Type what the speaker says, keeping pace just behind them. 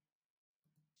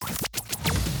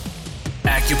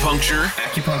Acupuncture.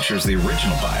 Acupuncture is the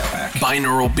original biohack.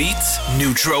 Binaural beats.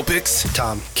 Nootropics.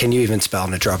 Tom, can you even spell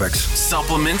nootropics?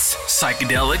 Supplements.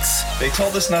 Psychedelics. They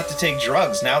told us not to take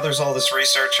drugs. Now there's all this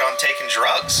research on taking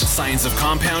drugs. Science of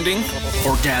compounding.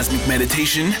 Orgasmic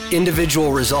meditation.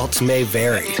 Individual results may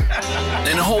vary.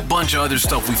 And a whole bunch of other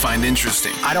stuff we find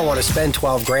interesting. I don't want to spend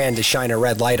 12 grand to shine a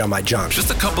red light on my junk.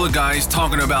 Just a couple of guys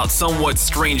talking about somewhat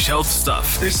strange health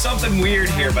stuff. There's something weird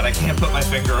here, but I can't put my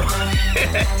finger on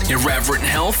it. Irreverent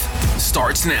Health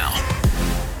starts now.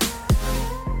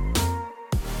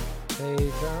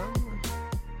 Hey, Tom.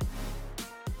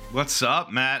 What's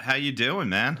up, Matt? How you doing,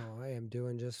 man? Oh, I am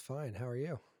doing just fine. How are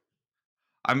you?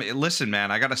 I mean, listen, man,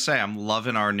 I got to say, I'm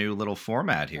loving our new little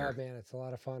format here. Oh, man, it's a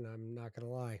lot of fun. I'm not going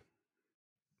to lie.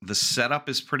 The setup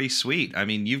is pretty sweet. I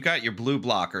mean, you've got your blue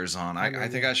blockers on. I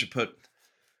think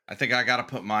I got to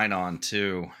put mine on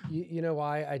too. You know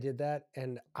why I did that?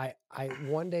 And I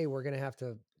one day we're going to have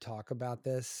to talk about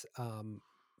this.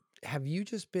 Have you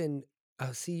just been,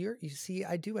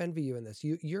 I do envy you in this.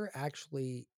 You're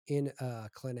actually in a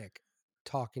clinic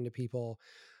talking to people,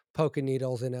 poking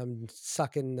needles in them,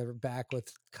 sucking their back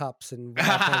with cups and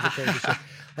all kinds of crazy shit.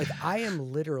 Like, I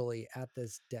am literally at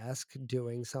this desk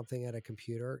doing something at a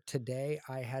computer. Today,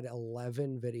 I had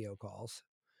 11 video calls.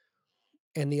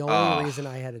 And the only reason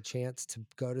I had a chance to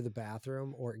go to the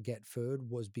bathroom or get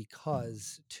food was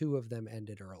because 2 of them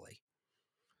ended early.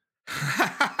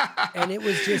 And it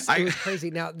was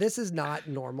crazy. Now, this is not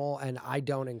normal, and I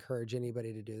don't encourage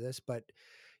anybody to do this, but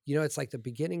it's like the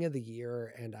beginning of the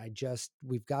year, and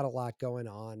we've got a lot going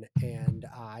on, and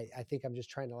I think I'm just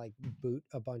trying to like boot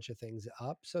a bunch of things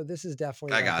up. So this is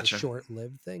definitely a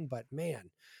short-lived thing, but man.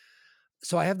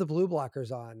 So I have the blue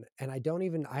blockers on, and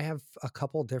I have a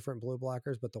couple different blue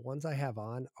blockers, but the ones I have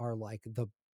on are like the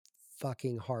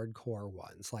fucking hardcore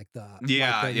ones, like the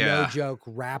no joke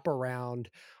wrap around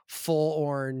full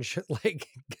orange, like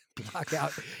block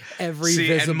out every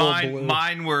visible blue.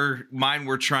 Mine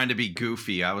were trying to be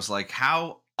goofy. I was like,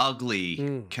 how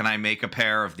ugly can I make a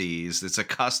pair of these? It's a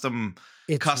custom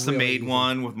really made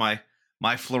one with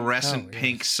my fluorescent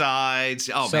pink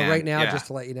sides. Oh, so man. Right now, just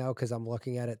to let you know, because I'm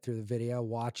looking at it through the video,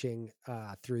 watching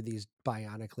through these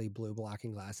bionically blue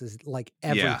blocking glasses, like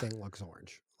everything looks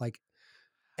orange. Like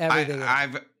everything.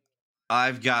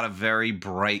 I've got a very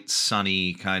bright,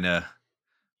 sunny kind of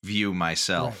view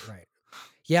myself. Right.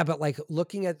 Yeah, but like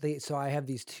looking at so I have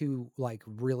these 2 like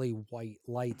really white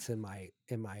lights in my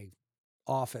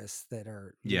office that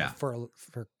are for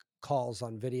calls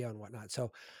on video and whatnot.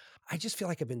 So I just feel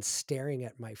like I've been staring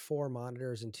at my 4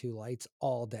 monitors and 2 lights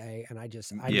all day, and I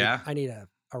need a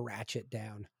ratchet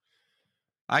down.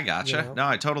 I gotcha. No,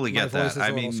 I totally get that. My voice is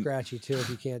a little scratchy too. If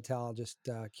you can't tell, I'll just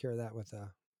cure that with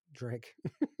a drink.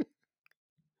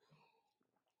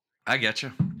 I get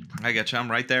you. I'm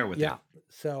right there with you. Yeah.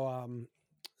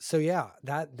 So yeah,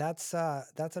 that's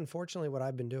unfortunately what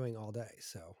I've been doing all day.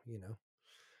 So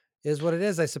is what it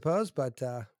is, I suppose. But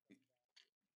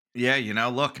yeah,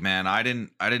 look, man, I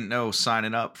didn't know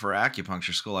signing up for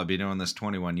acupuncture school. I've been doing this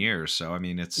 21 years. So, I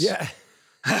mean, it's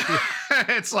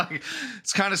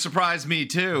it's kind of surprised me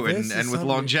too. And with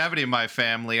longevity in my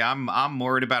family, I'm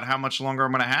worried about how much longer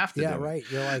I'm going to have to do. Yeah, right.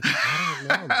 You're like, I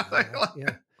don't know.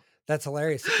 Yeah. That's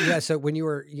hilarious. Yeah. So when you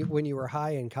were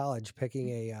high in college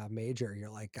picking a major, you're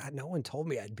like, God, no one told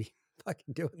me I'd be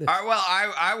fucking doing this.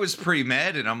 I was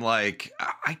pre-med, and I'm like,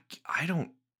 I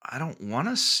don't want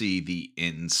to see the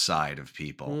inside of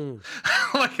people.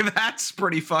 Like, that's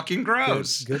pretty fucking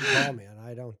gross. Good call, man.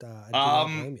 I do not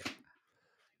blame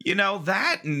you.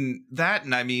 That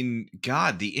and I mean,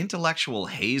 God, the intellectual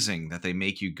hazing that they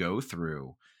make you go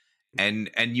through, and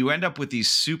you end up with these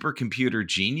supercomputer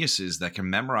geniuses that can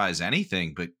memorize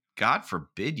anything, but God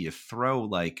forbid you throw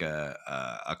like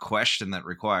a question that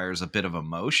requires a bit of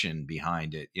emotion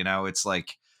behind it. It's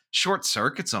like short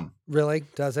circuits them. Really?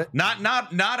 Does it?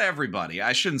 Not everybody.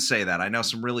 I shouldn't say that. I know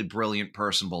some really brilliant,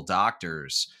 personable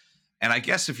doctors. And I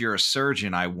guess if you're a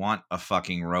surgeon, I want a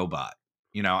fucking robot.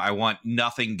 I want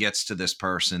nothing gets to this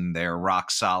person. They're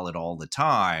rock solid all the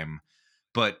time.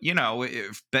 But,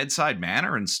 if bedside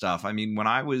manner and stuff, I mean, when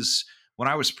I was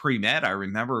pre-med, I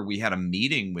remember we had a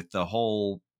meeting with the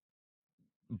whole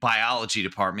biology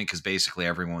department, because basically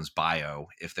everyone's bio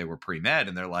if they were pre-med.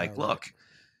 And they're like, look,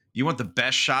 you want the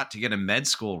best shot to get in med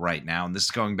school right now. And this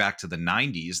is going back to the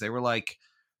 90s. They were like,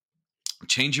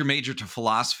 change your major to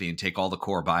philosophy and take all the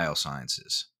core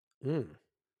biosciences. And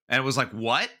it was like,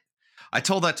 what? I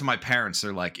told that to my parents.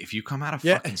 They're like, if you come out of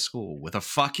fucking school with a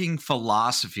fucking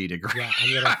philosophy degree,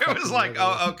 I was like,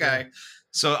 oh, okay. Yeah.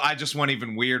 So I just went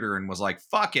even weirder and was like,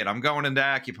 fuck it. I'm going into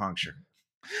acupuncture.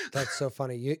 That's so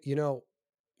funny.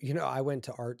 I went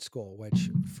to art school, which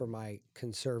for my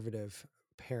conservative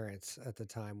parents at the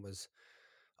time was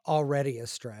already a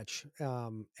stretch.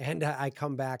 And I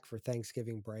come back for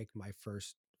Thanksgiving break, my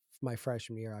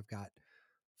freshman year. I've got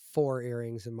 4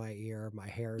 earrings in my ear. My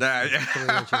hair's like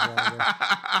 3 inches longer.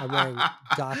 I'm wearing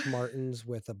Doc Martens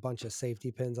with a bunch of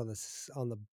safety pins on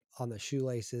the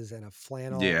shoelaces and a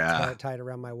flannel Yeah. tied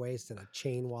around my waist and a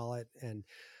chain wallet. And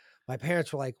my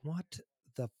parents were like, "What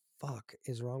the fuck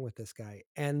is wrong with this guy?"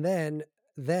 And then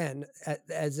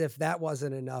as if that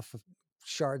wasn't enough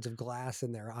shards of glass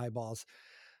in their eyeballs,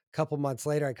 a couple months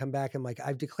later, I come back and I'm like,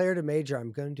 "I've declared a major.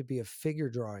 I'm going to be a figure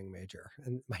drawing major."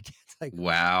 And my dad's like,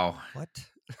 Wow. "What?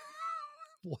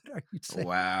 What are you saying?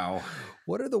 Wow.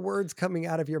 What are the words coming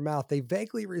out of your mouth? They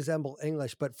vaguely resemble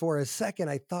English, but for a second,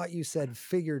 I thought you said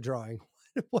figure drawing.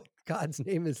 What God's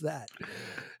name is that?"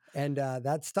 And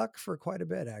that stuck for quite a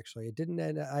bit, actually. It didn't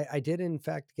end. I did, in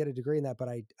fact, get a degree in that, but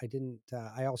I didn't.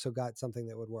 I also got something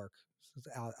that would work.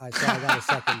 So I got a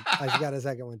second. I got a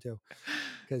second one too,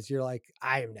 because you're like,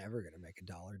 I am never going to make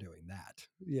 $1 doing that.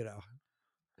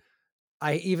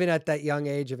 I even at that young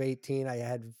age of 18, I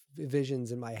had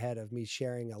visions in my head of me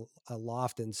sharing a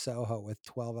loft in Soho with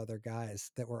 12 other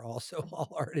guys that were also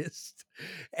all artists.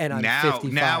 And I'm Now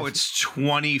 55. it's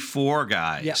 24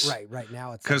 guys. Yeah, right.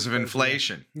 Now it's because like of crazy,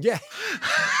 inflation. Yeah.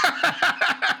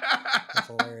 That's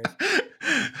hilarious.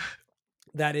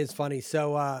 That is funny.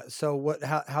 So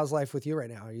how's life with you right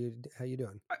now? How you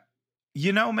doing?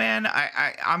 Man,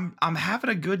 I'm having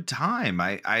a good time.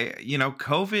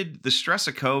 COVID, the stress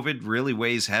of COVID really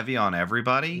weighs heavy on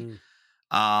everybody.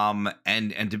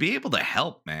 And to be able to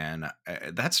help, man,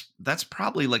 that's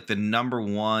probably like the number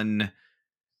one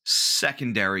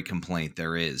secondary complaint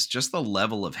there is. Just the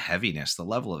level of heaviness, the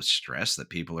level of stress that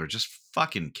people are just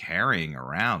fucking carrying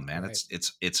around, man. Right.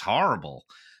 It's horrible.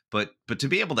 But to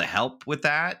be able to help with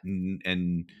that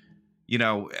and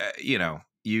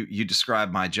you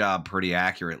described my job pretty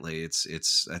accurately.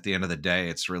 It's at the end of the day,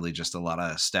 it's really just a lot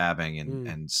of stabbing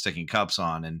and sticking cups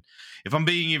on. And if I'm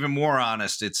being even more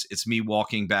honest, it's me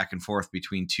walking back and forth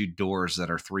between 2 doors that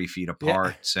are 3 feet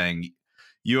apart, saying,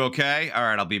 "You okay? All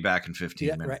right, I'll be back in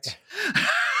 15 minutes."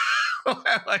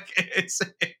 Right.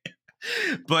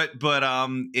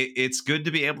 It's good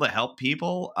to be able to help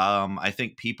people. I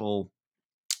think people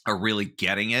are really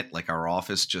getting it. Like our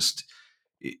office just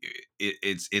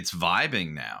it's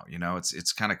vibing now.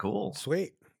 It's kind of cool.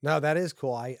 Sweet. No, that is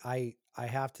cool. I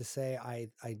have to say I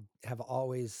have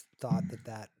always thought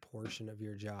that portion of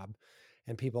your job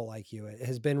and people like you, it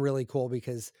has been really cool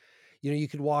because you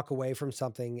could walk away from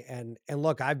something and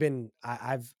look, I've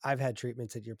had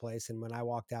treatments at your place, and when I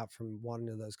walked out from one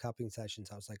of those cupping sessions,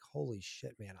 I was like, holy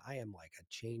shit, man, I am like a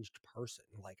changed person.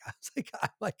 Like I was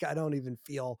like I don't even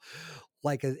feel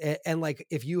like and like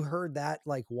if you heard that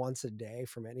like once a day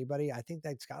from anybody, I think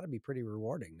that's got to be pretty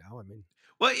rewarding. No, I mean,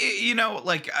 well,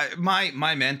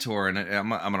 my mentor, and I'm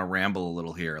going to ramble a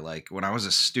little here. Like when I was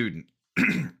a student,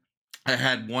 I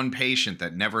had one patient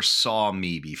that never saw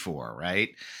me before, right?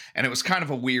 And it was kind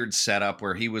of a weird setup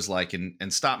where he was like,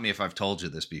 and stop me if I've told you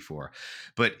this before,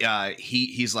 but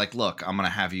he's like, "Look, I'm going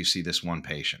to have you see this one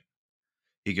patient."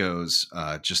 He goes,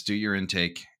 "Just do your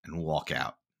intake and walk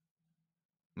out."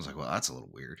 I was like, "Well, that's a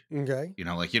little weird." okay.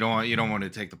 Like you don't want to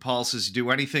take the pulses,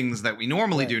 do anything that we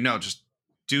normally do. No, just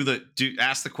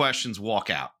ask the questions,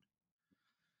 walk out.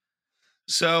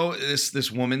 So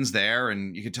this woman's there,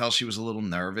 and you could tell she was a little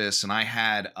nervous. And I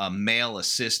had a male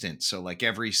assistant, so like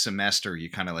every semester, you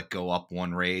kind of like go up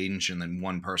one range, and then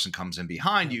one person comes in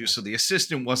behind you. So the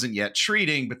assistant wasn't yet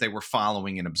treating, but they were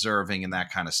following and observing and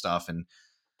that kind of stuff. And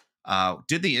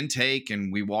did the intake,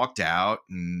 and we walked out,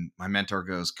 and my mentor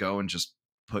goes, "Go and just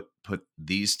put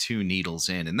these 2 needles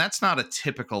in." And that's not a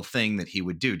typical thing that he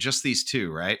would do, just these 2,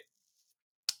 right?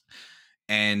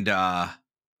 And I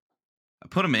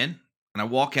put them in, and I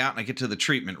walk out, and I get to the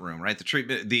treatment room, right?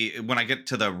 When I get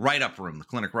to the write-up room, the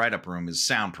clinic write-up room is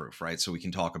soundproof, right? So we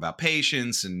can talk about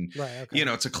patients, and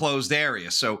it's a closed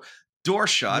area. So door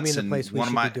shuts. You mean the and place we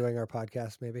should be doing our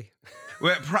podcast, maybe?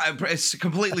 Well, it's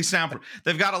completely soundproof.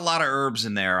 They've got a lot of herbs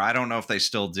in there. I don't know if they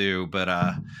still do, but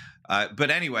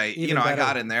anyway, Even I better,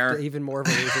 got in there. Even more of a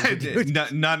reason to do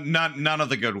it. None of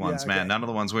the good ones, man. None of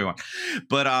the ones we want.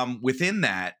 But within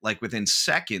that, like within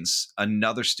seconds,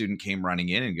 another student came running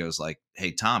in and goes like,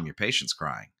 "Hey, Tom, your patient's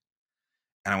crying."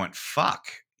 And I went, "Fuck."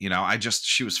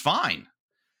 She was fine.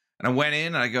 And I went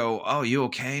in and I go, "Oh, you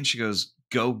okay?" And she goes,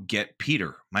 "Go get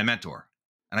Peter, my mentor."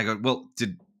 And I go, "Well,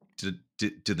 do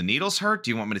the needles hurt?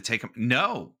 Do you want me to take them?"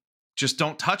 "No, just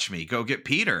don't touch me. Go get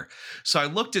Peter." So I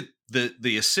looked at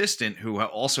the assistant, who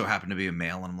also happened to be a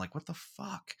male, and I'm like, what the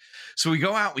fuck? So we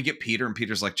go out, we get Peter, and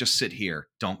Peter's like, just sit here,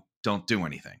 don't do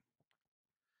anything,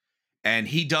 and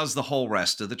he does the whole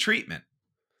rest of the treatment.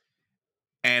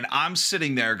 And I'm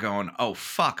sitting there going, oh,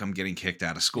 fuck, I'm getting kicked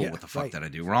out of school. Yeah, what the fuck right. did I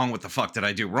do wrong? What the fuck did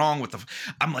I do wrong?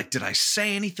 I'm like, did I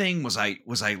say anything? Was I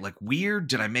like weird?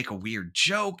 Did I make a weird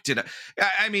joke?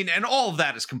 I mean, and all of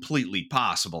that is completely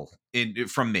possible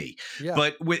from me. Yeah.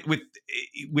 But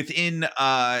within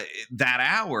that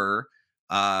hour,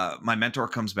 my mentor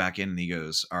comes back in and he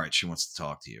goes, all right, she wants to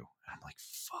talk to you. And I'm like,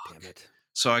 fuck. Damn it.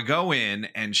 So I go in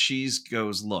and she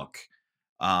goes, look,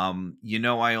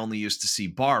 I only used to see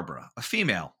Barbara, a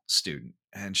female student.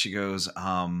 And she goes,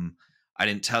 I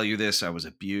didn't tell you this. I was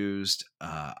abused.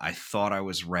 I thought I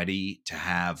was ready to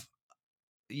have,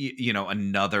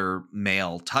 another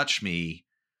male touch me.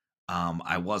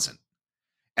 I wasn't.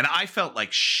 And I felt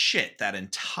like shit that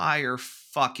entire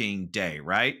fucking day,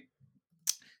 right?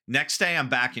 Next day, I'm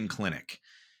back in clinic.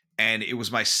 And it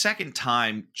was my second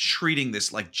time treating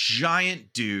this like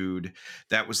giant dude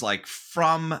that was like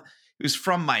he was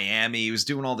from Miami. He was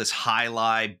doing all this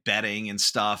highlight betting and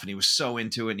stuff. And he was so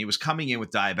into it. And he was coming in with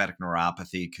diabetic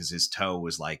neuropathy because his toe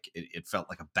was like, it felt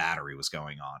like a battery was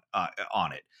going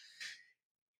on it.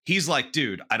 He's like,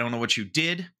 dude, I don't know what you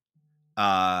did.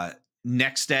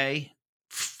 Next day,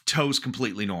 toe's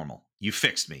completely normal. You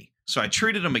fixed me. So I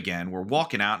treated him again. We're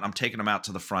walking out and I'm taking him out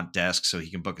to the front desk so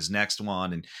he can book his next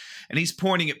one. And he's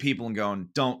pointing at people and going,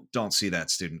 don't see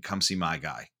that student. Come see my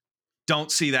guy.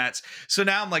 Don't see that. So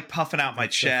now I'm like puffing out my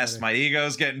chest. So my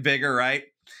ego's getting bigger, right?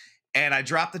 And I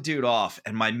dropped the dude off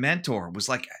and my mentor was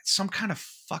like some kind of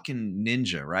fucking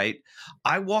ninja, right?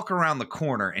 I walk around the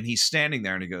corner and he's standing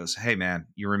there and he goes, hey man,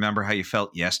 you remember how you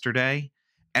felt yesterday?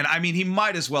 And I mean, he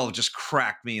might as well have just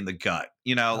cracked me in the gut,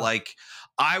 like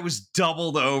I was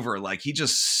doubled over, like he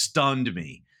just stunned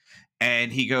me.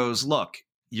 And he goes, look,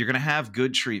 you're going to have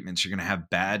good treatments. You're going to have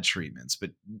bad treatments,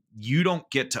 but you don't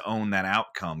get to own that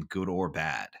outcome, good or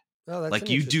bad. Oh, that's like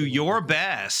you do your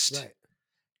best. Right.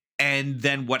 And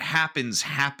then what happens,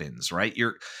 right?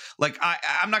 You're like,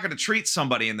 I'm not going to treat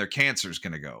somebody and their cancer is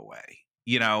going to go away,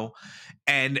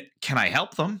 and can I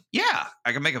help them? Yeah,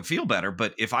 I can make them feel better.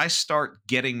 But if I start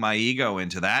getting my ego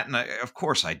into that, and of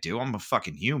course I do, I'm a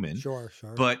fucking human. Sure.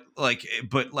 But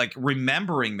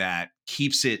remembering that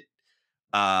keeps it,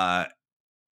 I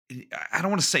don't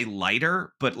want to say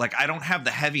lighter, but like I don't have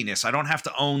the heaviness. I don't have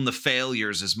to own the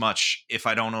failures as much if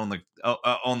I don't own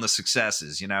the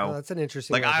successes. Oh, that's an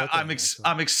interesting. Like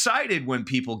I'm excited when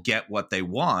people get what they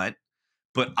want,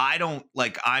 but I don't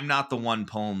I'm not the one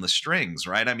pulling the strings,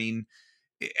 right? I mean,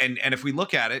 and if we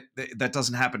look at it, that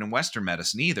doesn't happen in Western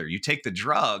medicine either. You take the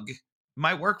drug, it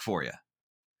might work for you.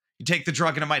 You take the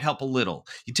drug and it might help a little.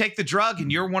 You take the drug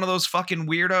and you're one of those fucking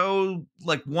weirdo,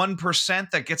 like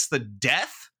 1% that gets the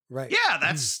death. Right.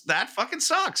 Yeah, that fucking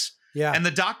sucks. Yeah. And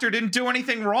the doctor didn't do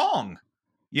anything wrong,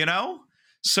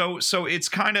 So it's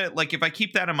kind of like if I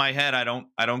keep that in my head, I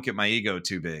don't get my ego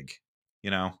too big,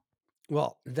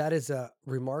 Well, that is a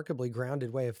remarkably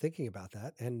grounded way of thinking about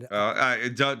that. And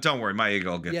don't worry, my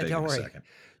ego will get big in a second.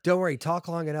 Don't worry. Talk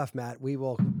long enough, Matt. We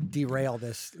will derail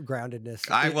this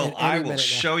groundedness. I will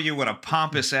show you what a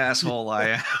pompous asshole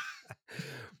I am.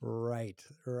 Right.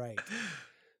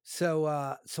 So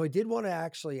I did want to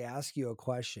actually ask you a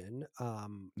question.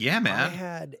 Yeah, man. I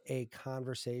had a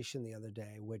conversation the other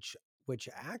day, which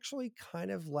actually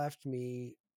kind of left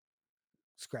me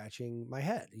scratching my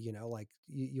head. Like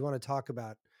you want to talk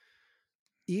about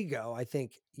ego. I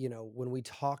think, when we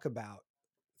talk about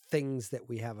things that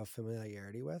we have a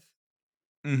familiarity with,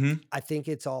 I think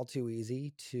it's all too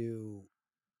easy to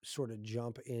sort of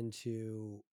jump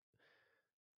into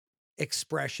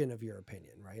expression of your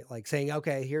opinion, right? Like saying,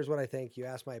 okay, here's what I think. You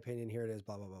asked my opinion. Here it is,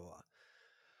 blah, blah, blah, blah.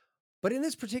 But in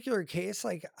this particular case,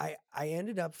 like I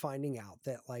ended up finding out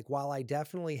that like, while I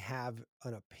definitely have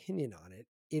an opinion on it,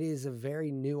 it is a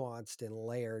very nuanced and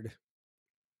layered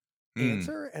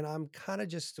answer. And I'm kind of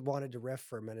just wanted to riff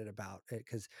for a minute about it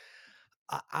because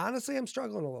honestly, I'm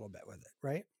struggling a little bit with it.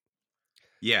 Right.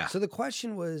 Yeah. So the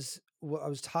question was, I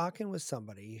was talking with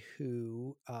somebody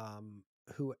who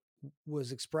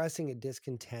was expressing a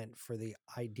discontent for the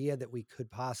idea that we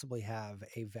could possibly have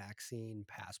a vaccine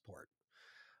passport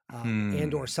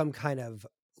and or some kind of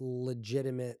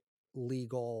legitimate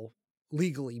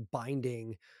legally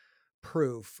binding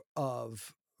proof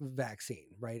of vaccine,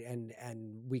 right? And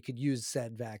we could use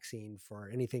said vaccine for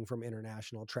anything from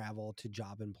international travel to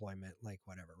job employment, like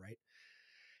whatever, right?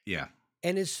 Yeah.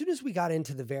 And as soon as we got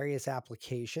into the various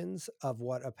applications of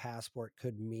what a passport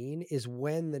could mean is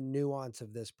when the nuance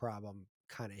of this problem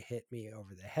kind of hit me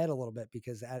over the head a little bit,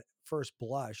 because at first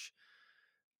blush,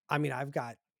 I mean, I've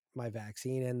got my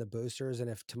vaccine and the boosters, and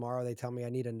if tomorrow they tell me I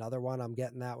need another one, I'm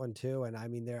getting that one too. And I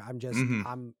mean,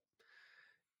 I'm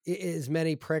as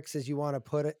many pricks as you want to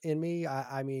put it in me.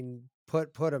 I mean,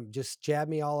 put them, just jab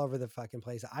me all over the fucking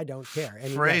place. I don't care.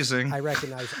 And Phrasing. yes, I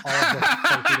recognize all of the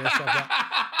funkiness of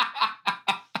that.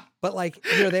 But like,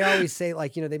 they always say,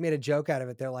 like, they made a joke out of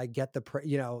it. They're like, get the,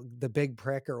 the big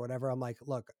prick or whatever. I'm like,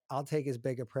 look, I'll take as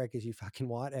big a prick as you fucking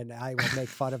want. And I will make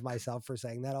fun of myself for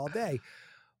saying that all day.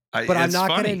 But I'm not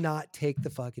going to not take the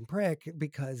fucking prick,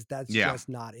 because that's just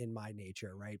not in my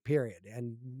nature, right? Period.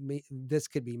 And this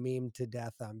could be memed to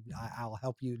death. I'll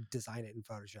help you design it in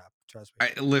Photoshop. Trust me.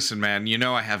 Listen, man,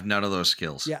 I have none of those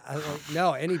skills. Yeah.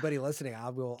 No, anybody listening,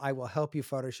 I will help you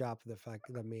Photoshop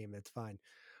the meme. It's fine.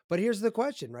 But here's the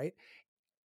question, right?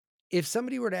 If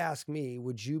somebody were to ask me,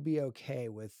 would you be okay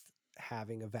with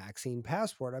having a vaccine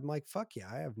passport? I'm like, fuck yeah,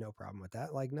 I have no problem with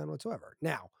that. Like, none whatsoever.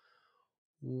 Now,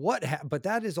 but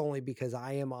that is only because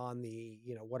I am on the,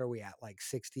 what are we at? Like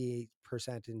 68%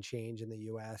 and change in the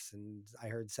US. And I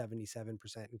heard 77%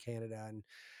 in Canada. And,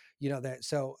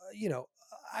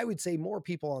 I would say more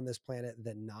people on this planet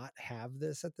than not have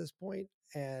this at this point.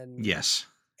 And yes.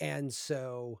 And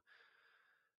so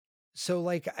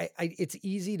like, it's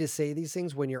easy to say these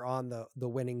things when you're on the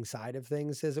winning side of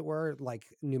things, as it were, like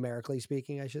numerically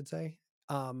speaking, I should say.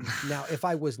 Now, if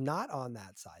I was not on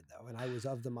that side though, and I was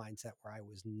of the mindset where I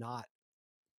was not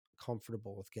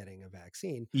comfortable with getting a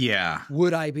vaccine,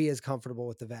 would I be as comfortable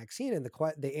with the vaccine? And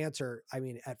the answer, I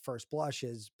mean, at first blush,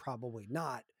 is probably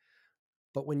not.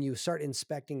 But when you start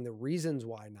inspecting the reasons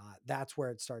why not, that's where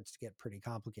it starts to get pretty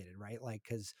complicated, right? Like,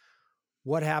 because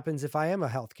what happens if I am a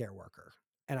healthcare worker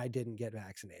and I didn't get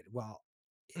vaccinated? Well,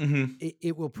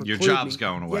 it will preclude your job's me.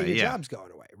 going away. Yeah, your job's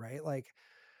going away, right? Like,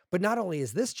 but not only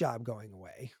is this job going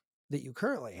away that you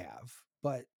currently have,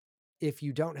 but if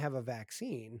you don't have a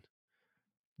vaccine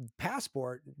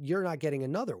passport, you're not getting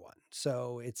another one.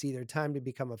 So it's either time to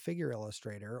become a figure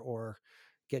illustrator or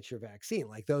get your vaccine.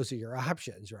 Like, those are your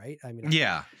options, right? I mean,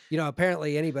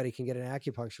 apparently anybody can get an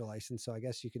acupuncture license. So I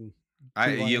guess you can.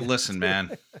 You listen,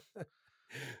 man.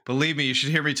 Believe me, you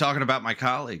should hear me talking about my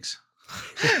colleagues.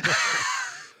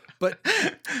 But,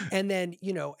 and then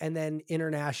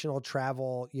international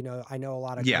travel, I know a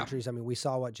lot of countries. I mean, we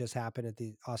saw what just happened at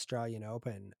the Australian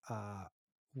Open.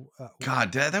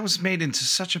 God, that was made into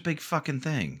such a big fucking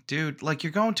thing, dude. Like,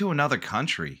 you're going to another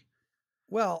country.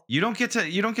 Well, you don't get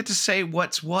to say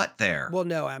what's what there. Well,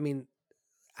 no, I mean,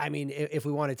 if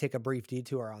we want to take a brief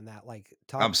detour on that, like,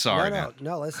 talk. I'm sorry,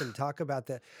 no, listen, talk about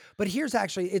the. But here's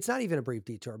actually, it's not even a brief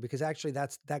detour, because actually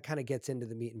that kind of gets into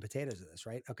the meat and potatoes of this,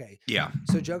 right? Okay. Yeah.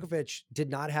 So Djokovic did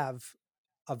not have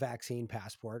a vaccine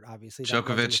passport. Obviously,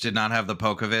 Djokovic did not have the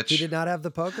Pokovic. He did not have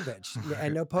the Pokovic,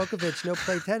 and no Pokovic, no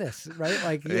play tennis, right?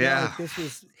 Like, like this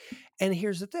was. And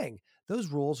here's the thing: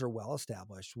 those rules are well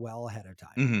established, well ahead of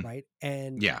time, right?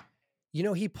 And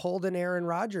he pulled an Aaron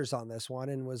Rodgers on this one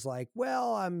and was like,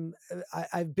 "Well,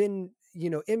 I've been,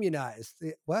 immunized."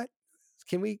 What?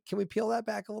 Can we peel that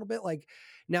back a little bit? Like,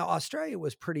 now Australia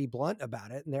was pretty blunt about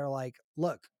it, and they're like,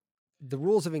 "Look, the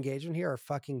rules of engagement here are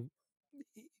fucking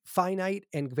finite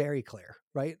and very clear,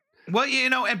 right?" Well,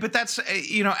 but that's,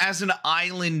 as an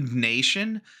island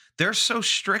nation, they're so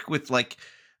strict with like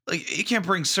you can't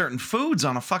bring certain foods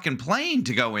on a fucking plane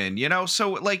to go in,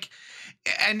 so like.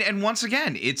 And once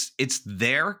again, it's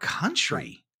their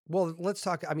country. Right. Well, let's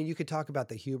talk. I mean, you could talk about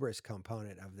the hubris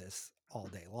component of this all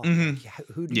day long. Like,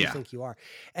 who do you think you are?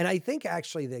 And I think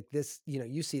actually that this,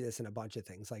 you see this in a bunch of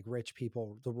things, like rich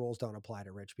people, the rules don't apply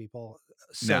to rich people.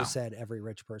 So said every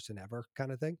rich person ever,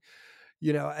 kind of thing.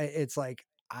 It's like,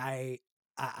 I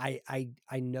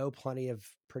know plenty of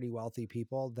pretty wealthy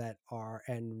people that are,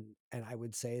 and I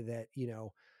would say that,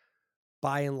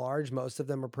 by and large, most of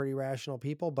them are pretty rational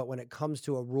people. But when it comes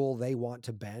to a rule they want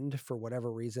to bend, for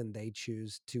whatever reason they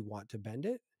choose to want to bend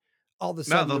it, all of a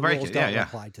sudden the rules don't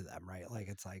apply to them, right? Like,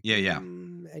 it's like,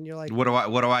 and you're like, what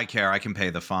do I care? I can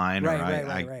pay the fine,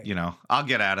 right. I'll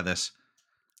get out of this.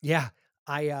 Yeah,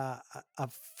 a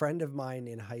friend of mine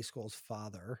in high school's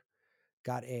father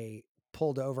got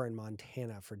pulled over in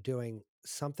Montana for doing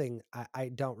something. I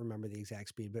don't remember the exact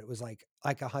speed, but it was like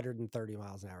 130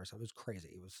 miles an hour. So it was crazy.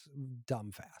 It was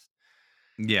dumb fast.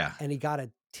 Yeah. And he got a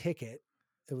ticket.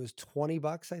 It was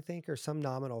 $20, I think, or some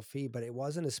nominal fee, but it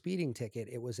wasn't a speeding ticket.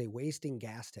 It was a wasting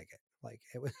gas ticket. Like,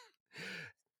 it was,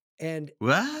 and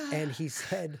he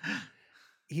said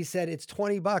it's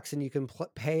 $20 and you can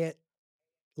pay it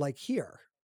like here.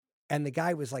 And the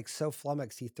guy was like so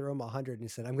flummoxed, he threw him 100 and he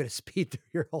said, "I'm going to speed through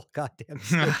your whole goddamn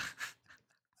state."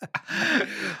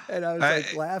 And I was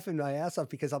like laughing my ass off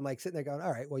because I'm like sitting there going,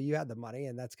 all right, well, you had the money,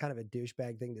 and that's kind of a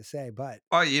douchebag thing to say, but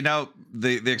Well,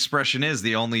 the expression is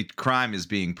the only crime is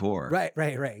being poor. right,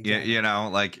 Yeah,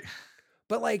 exactly. like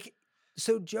But like,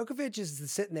 so Djokovic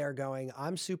is sitting there going,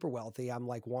 I'm super wealthy. I'm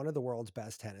like one of the world's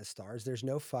best tennis stars. There's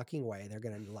no fucking way they're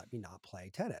going to let me not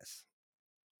play tennis.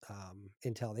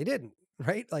 Until they didn't,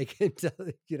 right? Like until,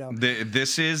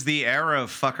 this is the era of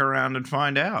fuck around and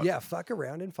find out. yeah, fuck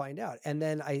around and find out. And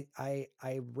then I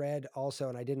read also,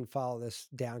 and I didn't follow this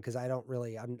down because I don't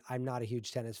really, I'm not a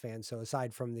huge tennis fan. So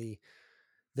aside from the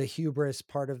hubris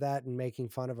part of that and making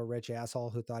fun of a rich asshole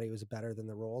who thought he was better than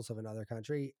the rules of another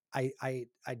country, I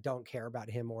don't care about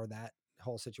him or that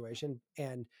whole situation.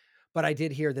 But I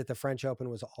did hear that the French Open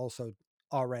was also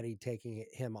already taking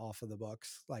him off of the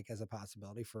books, like as a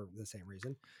possibility for the same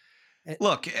reason. And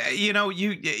Look,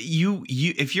 you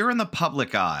if you're in the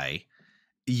public eye,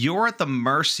 you're at the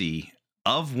mercy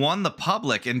of one, the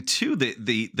public, and two,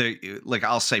 the like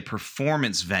I'll say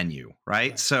performance venue,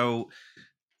 right? So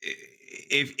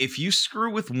if you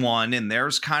screw with one and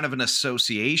there's kind of an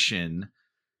association,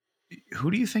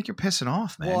 who do you think you're pissing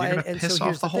off, man? well, You're gonna and piss so off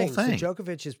here's the the whole thing. thing. So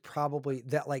Djokovic is probably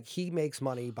that, like, he makes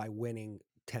money by winning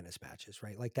tennis matches,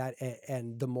 right? Like that,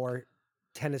 and the more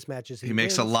tennis matches He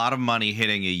makes a wins, lot of money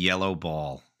hitting a yellow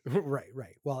ball.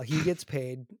 right. Well, he gets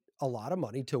paid a lot of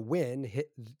money to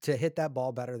hit that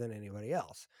ball better than anybody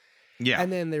else. Yeah.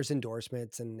 And then there's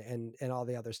endorsements and all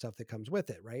the other stuff that comes with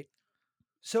it, right?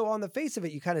 So on the face of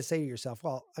it, you kind of say to yourself,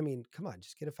 well, I mean, come on,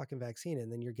 just get a fucking vaccine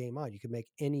and then you're game on. You can make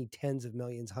any tens of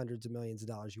millions, hundreds of millions of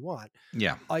dollars you want.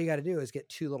 Yeah. All you got to do is get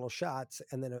 2 little shots.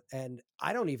 And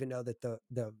I don't even know that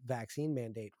the vaccine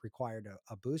mandate required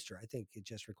a booster. I think it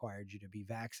just required you to be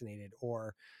vaccinated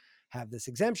or have this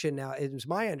exemption. Now, it was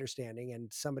my understanding,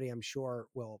 and somebody I'm sure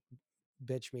will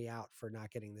bitch me out for not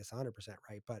getting this 100%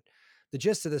 right, but the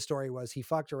gist of the story was he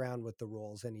fucked around with the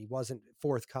rules and he wasn't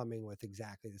forthcoming with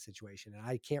exactly the situation. And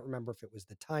I can't remember if it was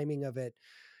the timing of it.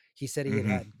 He said he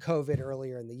had COVID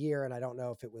earlier in the year, and I don't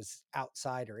know if it was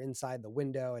outside or inside the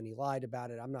window, and he lied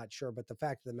about it. I'm not sure, but the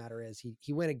fact of the matter is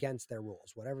he went against their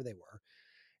rules, whatever they were,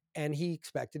 and he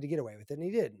expected to get away with it, and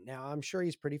he didn't. Now, I'm sure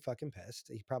he's pretty fucking pissed.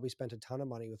 He probably spent a ton of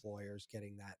money with lawyers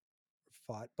getting that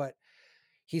fought, but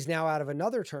he's now out of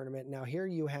another tournament. Now here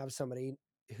you have somebody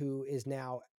who is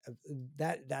now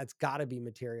that's got to be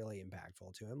materially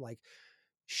impactful to him. Like,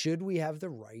 should we have the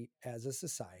right as a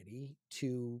society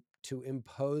to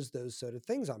impose those sort of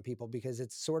things on people? Because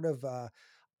it's sort of a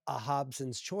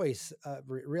Hobson's choice,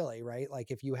 really, right? Like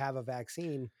if you have a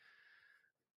vaccination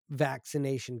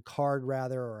card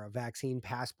rather, or a vaccine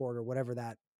passport or whatever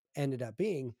that ended up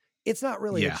being, it's not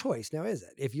really a choice now, is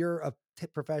it? If you're a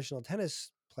professional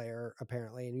tennis player,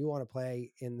 apparently, and you want to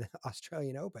play in the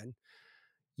Australian Open,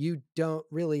 you don't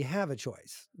really have a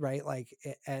choice, right? Like,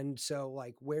 and so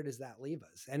like, where does that leave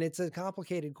us? And it's a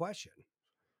complicated question.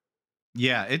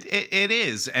 Yeah, it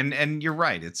is. And you're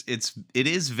right. It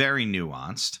is very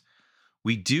nuanced.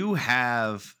 We do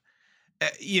have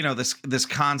this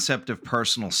concept of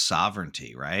personal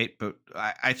sovereignty, right? But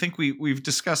I think we've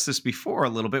discussed this before a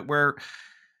little bit, where,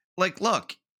 like,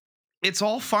 look, it's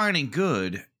all fine and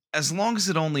good as long as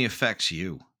it only affects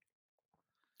you.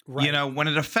 Right. When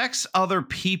it affects other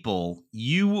people,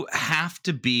 you have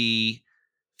to be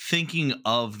thinking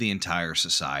of the entire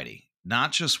society,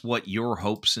 not just what your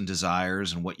hopes and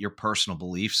desires and what your personal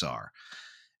beliefs are.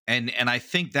 And I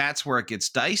think that's where it gets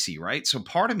dicey, right? So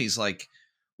part of me is like,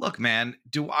 look, man,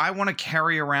 do I want to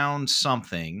carry around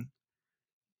something?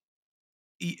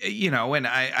 And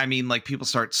I mean, like, people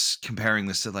start comparing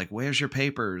this to, like, where's your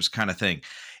papers kind of thing,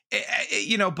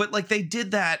 but like they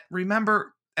did that.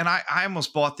 Remember, and I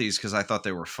almost bought these because I thought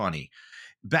they were funny.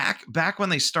 Back when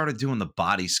they started doing the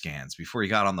body scans before you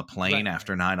got on the plane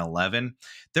after 9/11,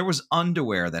 there was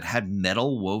underwear that had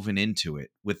metal woven into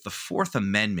it with the Fourth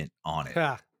Amendment on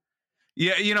it.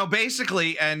 Yeah,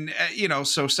 basically, and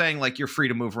so saying, like, you're free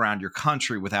to move around your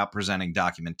country without presenting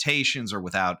documentations or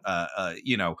without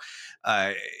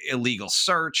illegal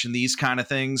search and these kind of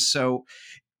things. So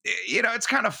it's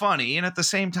kind of funny, and at the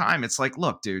same time, it's like,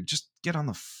 look, dude, just get on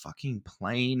the fucking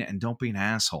plane and don't be an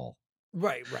asshole.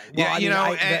 Right. Well,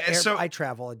 yeah, I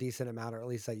travel a decent amount, or at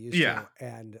least I used to,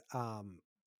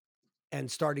 and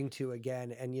starting to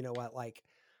again. And you know what, like,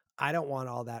 I don't want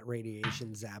all that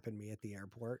radiation zapping me at the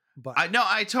airport, but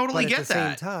I totally get that. At the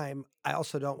same time, I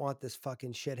also don't want this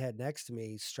fucking shithead next to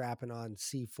me strapping on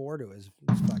C4 to his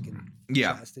fucking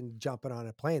chest and jumping on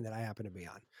a plane that I happen to be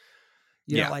on.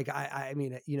 You know, like I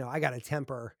mean, I got a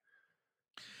temper.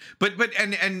 But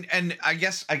and I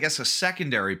guess a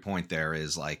secondary point there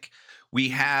is, like, we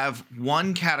have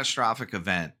one catastrophic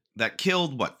event that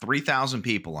killed, 3,000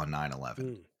 people on 9/11.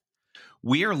 Mm.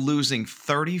 We are losing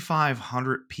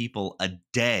 3,500 people a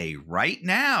day right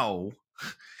now.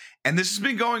 And this has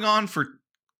been going on for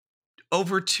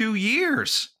over 2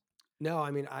 years. No,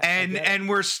 I mean, I And get it. and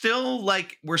we're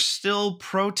still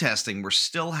protesting. We're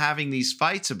still having these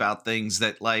fights about things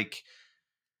that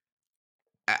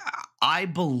I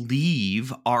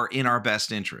believe are in our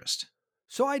best interest.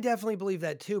 So I definitely believe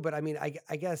that too. But I mean,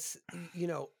 I guess,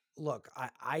 look,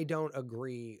 I don't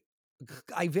agree.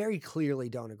 I very clearly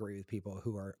don't agree with people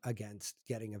who are against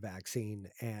getting a vaccine.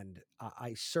 And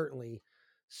I certainly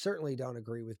don't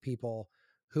agree with people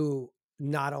who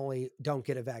not only don't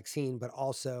get a vaccine, but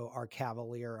also are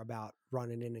cavalier about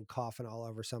running in and coughing all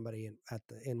over somebody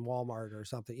in Walmart or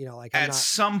something. Like I'm At not.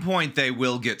 some point, they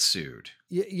will get sued.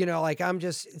 Like I'm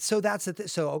just, so that's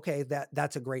so okay,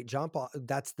 that's a great jump.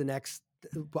 That's the next.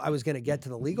 I was going to get to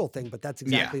the legal thing, but that's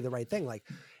exactly the right thing. Like,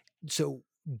 so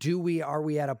are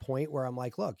we at a point where I'm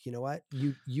like, look, you know what,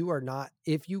 you are not,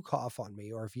 if you cough on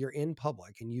me, or if you're in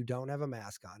public and you don't have a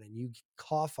mask on and you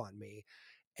cough on me,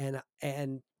 and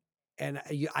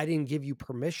I didn't give you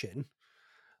permission.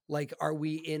 Like, are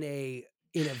we in a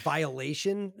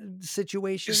violation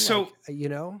situation? So,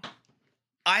 like,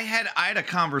 I had a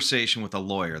conversation with a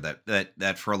lawyer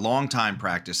that for a long time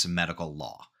practiced in medical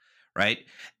law, right?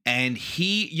 And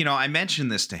he, I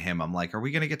mentioned this to him. I'm like, are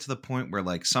we going to get to the point where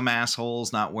like some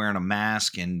asshole's not wearing a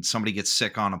mask and somebody gets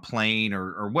sick on a plane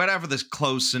or whatever this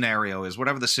closed scenario is,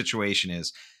 whatever the situation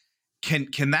is?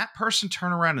 Can that person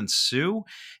turn around and sue?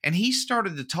 And he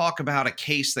started to talk about a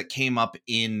case that came up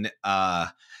in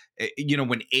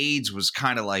when AIDS was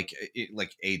kind of like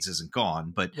AIDS isn't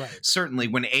gone, but right. certainly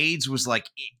when AIDS was like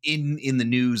in the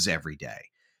news every day,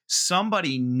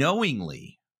 somebody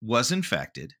knowingly was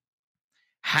infected,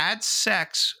 had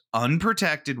sex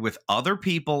unprotected with other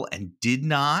people and did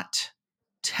not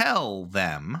tell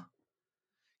them,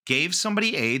 gave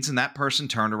somebody AIDS, and that person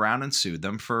turned around and sued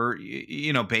them for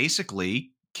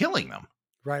basically killing them.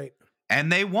 Right.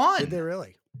 And they won. Did they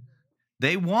really?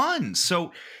 They won.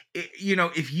 So,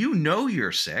 if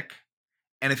you're sick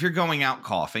and if you're going out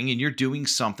coughing and you're doing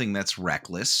something that's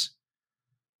reckless,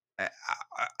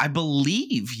 I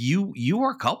believe you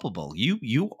are culpable.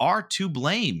 You are to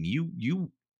blame.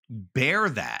 You bear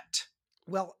that.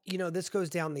 Well, this goes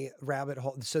down the rabbit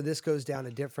hole. So this goes down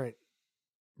a different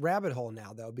rabbit hole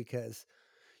now, though, because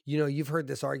you've heard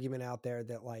this argument out there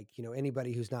that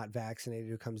anybody who's not vaccinated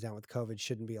who comes down with COVID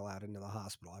shouldn't be allowed into the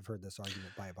hospital. I've heard this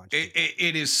argument by a bunch of people.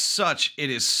 It is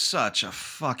such a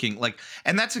fucking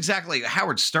and that's exactly,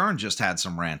 Howard Stern just had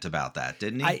some rant about that,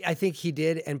 didn't he? I think he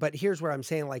did. But here's where I'm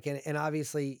saying and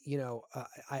obviously,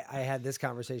 I had this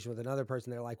conversation with another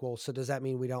person. They're like, well, so does that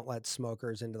mean we don't let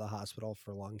smokers into the hospital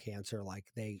for lung cancer? Like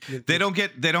they don't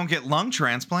get lung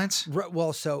transplants.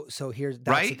 Well, so here's that's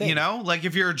right. The thing. Like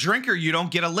if you're a drinker, you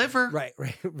don't get a liver.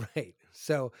 Right.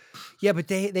 So, yeah, but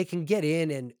they can get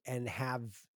in and have,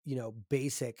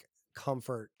 basic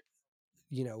comfort,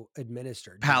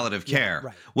 administered. Palliative care.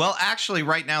 Right. Well, actually,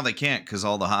 right now they can't because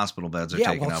all the hospital beds are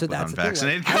taken up with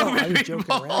unvaccinated COVID I was people.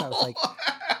 joking around. I was like,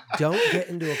 don't get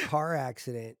into a car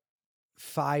accident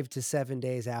 5 to 7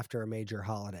 days after a major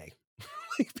holiday.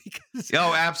 Because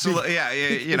absolutely. Yeah.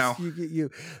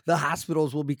 The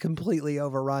hospitals will be completely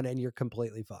overrun and you're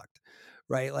completely fucked.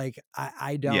 Right. Like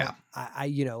I don't,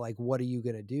 like, what are you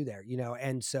going to do there?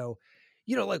 And so,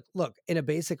 look, in a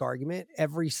basic argument,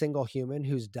 every single human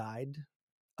who's died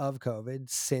of COVID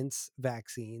since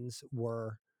vaccines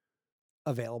were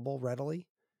available readily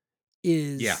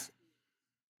is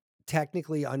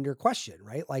technically under question,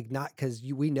 right? Like not because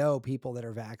we know people that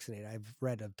are vaccinated. I've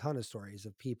read a ton of stories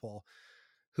of people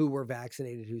who were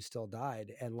vaccinated who still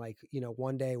died. And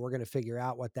one day we're going to figure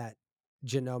out what that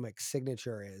genomic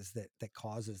signature is that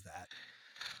causes that.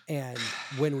 And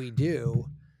when we do,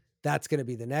 that's going to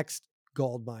be the next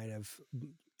gold mine of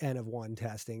N of 1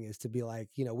 testing, is to be like,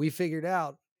 we figured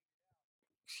out,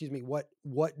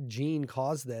 what gene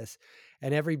caused this.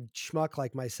 And every schmuck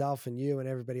like myself and you and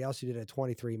everybody else who did a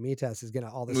 23andMe test is going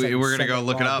to all of a sudden we're going to go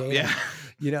look it up. Data.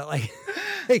 Yeah.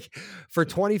 Like for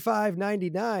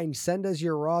 $25.99, send us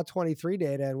your raw 23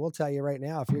 data and we'll tell you right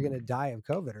now if you're going to die of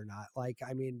COVID or not.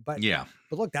 But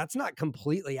look, that's not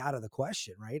completely out of the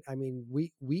question, right? I mean,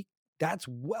 we that's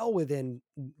well within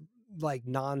like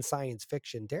non-science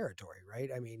fiction territory, right?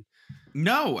 I mean,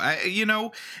 no,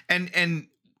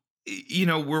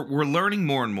 we're learning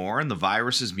more and more, and the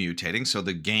virus is mutating, so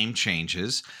the game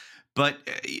changes. But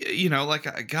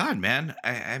God, man,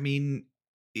 I mean,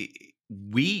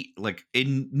 we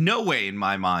in no way in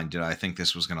my mind did I think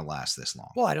this was going to last this long.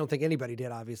 Well, I don't think anybody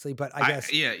did, obviously, but I guess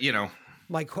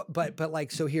But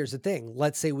like, so here's the thing.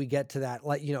 Let's say we get to that,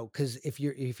 like, because if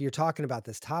you're talking about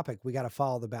this topic, we got to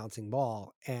follow the bouncing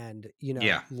ball, and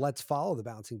Yeah. let's follow the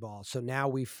bouncing ball. So now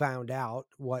we found out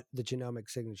what the genomic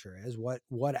signature is,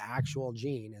 what actual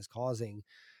gene is causing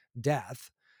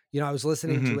death. I was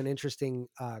listening to an interesting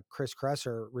Chris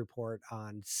Kresser report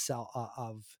on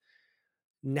of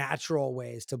natural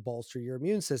ways to bolster your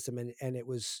immune system, and it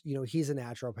was, he's a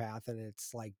naturopath, and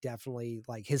it's like definitely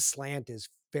like his slant is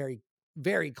very,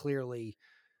 very clearly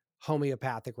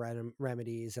homeopathic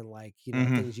remedies and like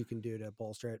things you can do to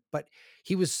bolster it. But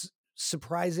he was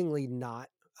surprisingly not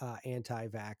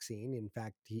anti-vaccine. In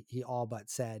fact, he all but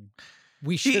said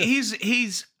we should.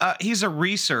 He's a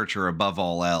researcher above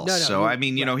all else. No, So I you're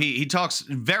mean, right. he talks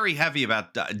very heavy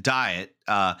about diet.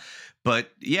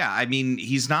 But yeah, I mean,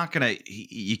 he's not gonna.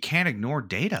 You can't ignore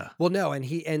data. Well, no,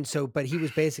 but he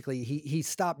was basically he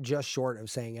stopped just short of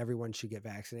saying everyone should get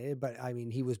vaccinated. But I mean,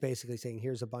 he was basically saying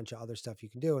here's a bunch of other stuff you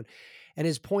can do, and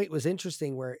his point was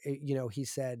interesting where he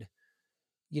said,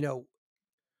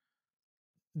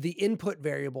 the input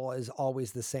variable is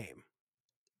always the same.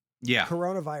 Yeah.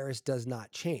 Coronavirus does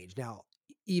not change. Now,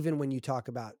 even when you talk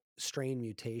about strain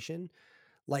mutation,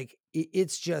 like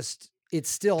it's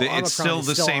still Omicron. It's still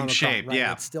the same Omicron, shape. right?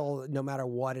 Yeah. It's still, no matter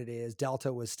what it is,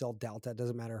 Delta was still Delta. It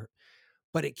doesn't matter,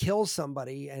 but it kills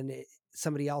somebody, and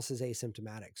somebody else is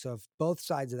asymptomatic. So if both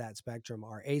sides of that spectrum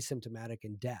are asymptomatic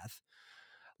in death,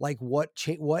 like what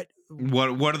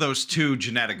are those two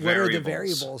genetic variables? What are the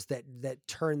variables that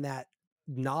turn that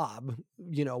knob,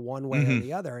 one way or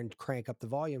the other, and crank up the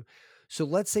volume? So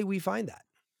let's say we find that,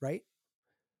 right?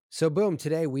 So boom,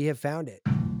 today we have found it.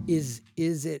 Is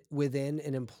it within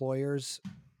an employer's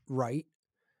right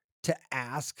to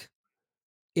ask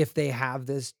if they have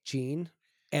this gene?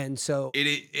 And so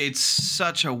it's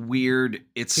such a weird,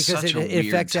 because it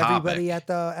affects topic. Everybody at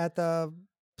the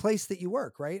place that you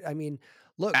work, right? I mean,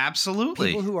 look, absolutely,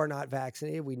 people who are not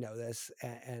vaccinated, we know this,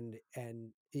 and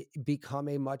it become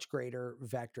a much greater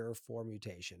vector for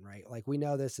mutation, right? Like we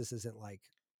know this isn't like,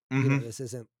 this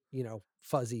isn't,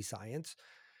 fuzzy science.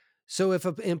 So if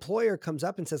an employer comes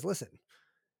up and says, listen,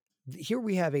 here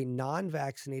we have a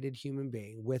non-vaccinated human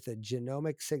being with a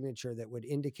genomic signature that would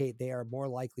indicate they are more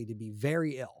likely to be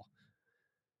very ill,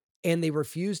 and they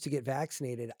refuse to get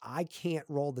vaccinated, I can't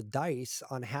roll the dice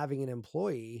on having an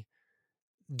employee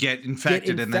get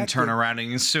infected and then turn around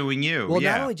and suing you. Well,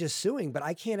 not only just suing, but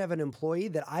I can't have an employee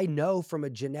that I know from a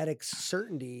genetic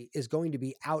certainty is going to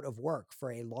be out of work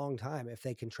for a long time if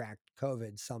they contract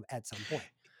COVID at some point.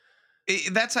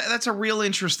 That's a real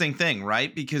interesting thing,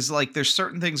 right? Because like there's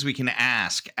certain things we can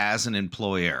ask as an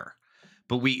employer,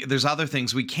 but there's other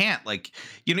things we can't. Like,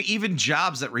 even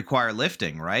jobs that require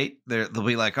lifting, right? They'll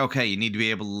be like, okay, you need to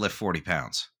be able to lift 40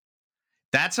 pounds.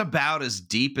 That's about as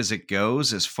deep as it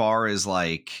goes as far as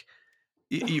like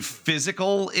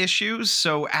physical issues.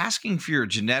 So asking for your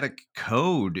genetic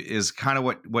code is kind of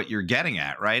what you're getting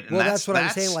at, right? And well, that's what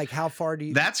I'm saying. Like, how far do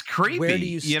you? That's creepy. Where do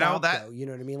you stop? Though? You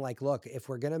know what I mean? Like, look, if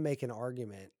we're gonna make an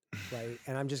argument, right?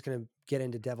 And I'm just gonna get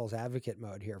into devil's advocate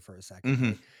mode here for a second.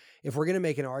 Right? If we're gonna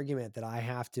make an argument that I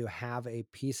have to have a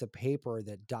piece of paper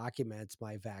that documents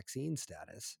my vaccine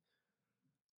status.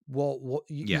 Well,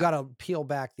 you got to peel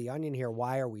back the onion here.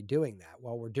 Why are we doing that?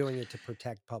 Well, we're doing it to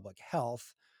protect public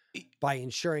health by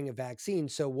ensuring a vaccine.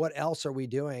 So what else are we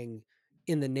doing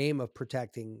in the name of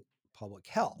protecting public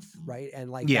health? Right. And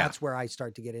like, that's where I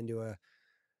start to get into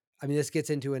this gets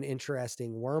into an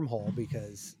interesting wormhole,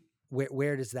 because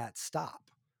where does that stop?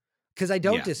 Because I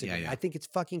don't disagree. I think it's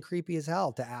fucking creepy as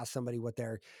hell to ask somebody what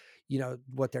their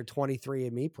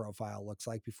 23andMe profile looks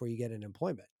like before you get an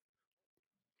employment.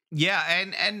 Yeah,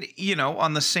 and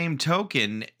on the same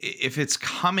token, if it's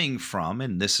coming from,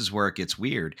 and this is where it gets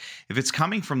weird, if it's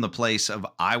coming from the place of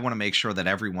I want to make sure that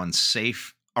everyone's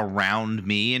safe around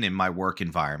me and in my work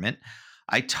environment,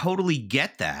 I totally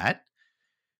get that.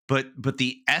 But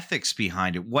the ethics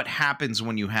behind it, what happens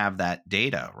when you have that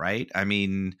data, right? I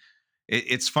mean,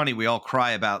 it's funny, we all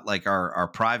cry about like our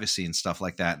privacy and stuff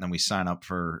like that, and then we sign up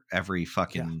for every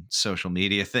fucking social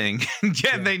media thing,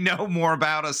 and they know more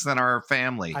about us than our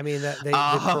family. I mean,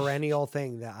 the perennial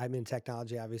thing that I'm in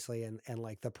technology, obviously, and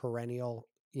like the perennial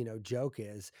joke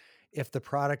is, if the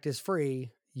product is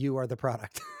free, you are the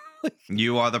product.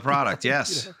 You are the product.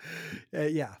 Yes.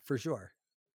 Yeah, for sure.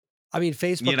 I mean,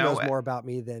 Facebook knows more about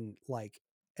me than like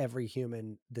every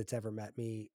human that's ever met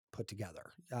me put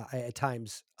together, at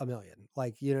times a million,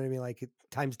 like, you know what I mean? Like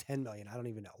times 10 million. I don't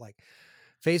even know. Like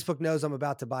Facebook knows I'm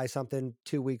about to buy something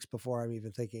 2 weeks before I'm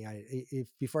even thinking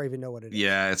before I even know what it is.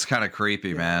 Yeah. It's kind of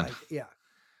creepy, man.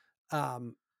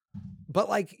 But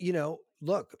like,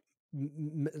 look,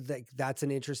 like that's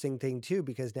an interesting thing too,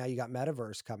 because now you got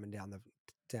Metaverse coming down the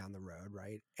road,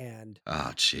 right? And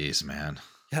Oh, jeez, man.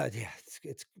 yeah,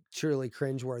 it's truly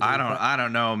cringeworthy. But I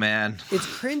don't know, man. it's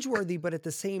cringeworthy, but at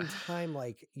the same time,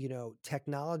 like,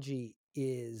 technology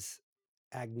is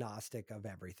agnostic of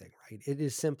everything, right? It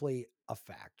is simply a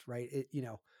fact, right?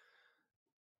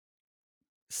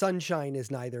 Sunshine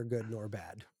is neither good nor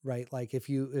bad, right? Like if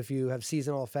you have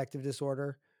seasonal affective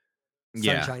disorder,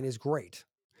 Yeah. sunshine is great.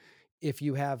 If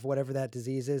you have whatever that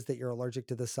disease is that you're allergic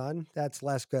to the sun, that's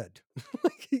less good.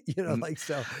 I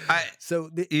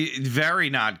So very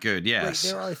not good. right, Yes.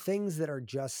 there are things that are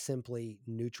just simply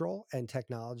neutral, and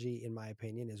technology, in my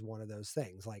opinion, is one of those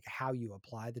things. Like how you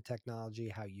apply the technology,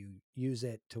 how you use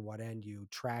it, to what end you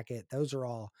track it. Those are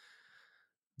all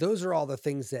the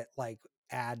things that like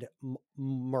add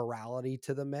morality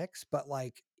to the mix. But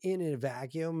like in a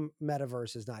vacuum,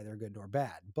 Metaverse is neither good nor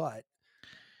bad. But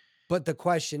the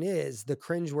question is, the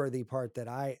cringeworthy part that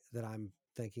I'm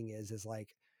thinking is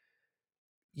like,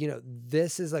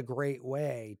 this is a great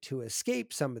way to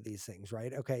escape some of these things,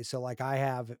 right? Okay, so like I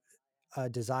have a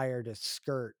desire to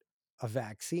skirt a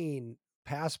vaccine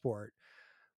passport,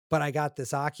 but I got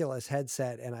this Oculus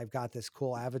headset and I've got this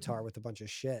cool avatar with a bunch of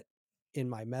shit in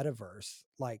my metaverse.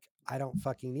 Like, I don't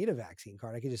fucking need a vaccine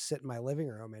card. I can just sit in my living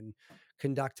room and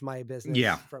conduct my business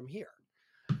Yeah. from here.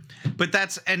 But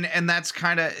that's that's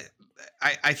kind of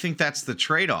I think that's the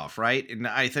trade-off, right? And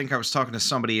I think I was talking to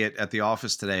somebody at the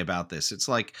office today about this. It's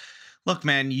like, look,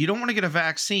 man, you don't want to get a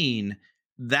vaccine.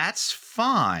 That's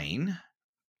fine,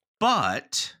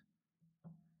 but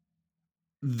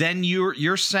then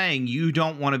you're saying you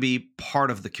don't want to be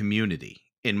part of the community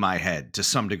in my head to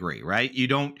some degree, right?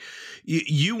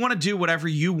 You want to do whatever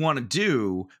you want to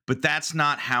do, but that's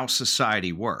not how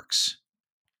society works.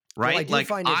 Right? Well, I do Like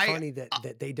find it funny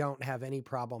that they don't have any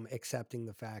problem accepting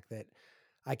the fact that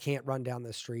I can't run down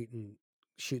the street and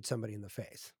shoot somebody in the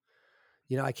face.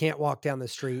 I can't walk down the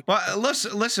street. Well,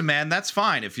 listen, man, that's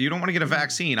fine. If you don't want to get a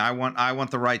vaccine, I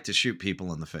want the right to shoot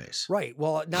people in the face. Right.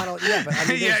 Well, not all, yeah, but I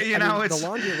mean, yeah, the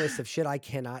laundry list of shit I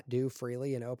cannot do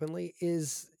freely and openly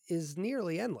is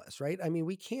nearly endless, right? I mean,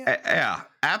 we can't. Yeah,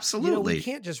 absolutely. We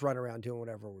can't just run around doing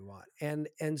whatever we want, and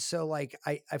so like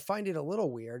I find it a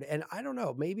little weird, and I don't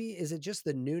know. Maybe is it just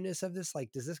the newness of this?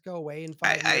 Like, does this go away in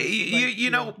 5 years?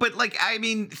 You know, but like, I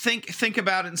mean, think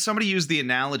about it. And somebody used the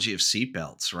analogy of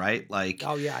seatbelts, right? Like,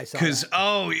 oh yeah, I saw because that.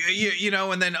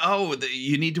 and then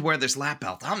you need to wear this lap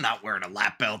belt. I'm not wearing a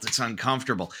lap belt; it's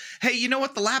uncomfortable. Hey, you know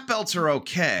what? The lap belts are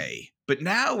okay, but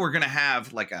now we're gonna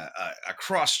have like a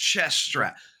cross chest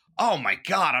strap. Oh my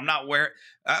God, I'm not wearing.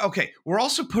 Okay, we're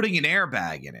also putting an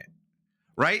airbag in it,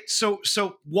 right? So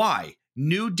why?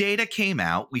 New data came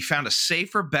out. We found a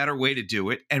safer, better way to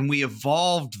do it, and we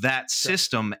evolved that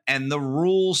system, and the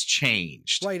rules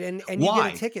changed. Right, and why? You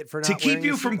get a ticket for not to keep wearing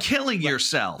you a from seatbelt. killing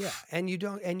yourself. Yeah, and you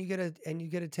don't, and you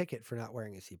get a ticket for not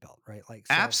wearing a seatbelt, right? Like,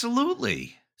 so,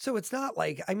 absolutely. So it's not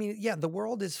like, I mean, yeah, the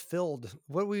world is filled.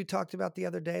 What we talked about the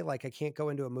other day, like I can't go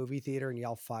into a movie theater and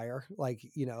yell fire, like,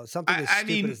 something as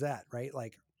stupid as that, right?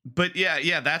 Like, but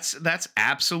yeah, that's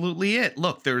absolutely it.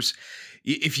 Look,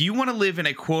 if you want to live in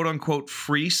a quote unquote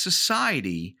free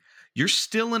society, you're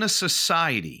still in a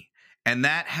society, and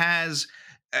that has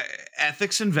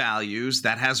ethics and values,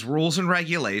 that has rules and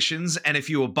regulations, and if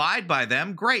you abide by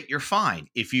them, great, you're fine.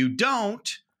 If you don't,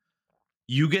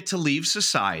 you get to leave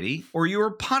society, or you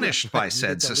are punished by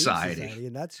said society.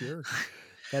 And that's your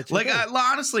like,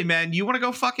 honestly, man, you want to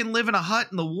go fucking live in a hut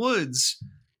in the woods?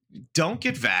 Don't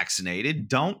get vaccinated.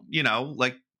 Don't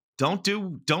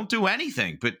do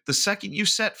anything. But the second you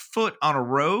set foot on a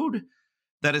road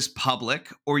that is public,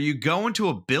 or you go into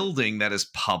a building that is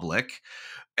public,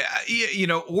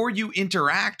 or you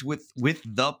interact with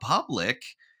the public,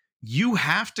 you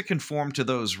have to conform to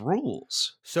those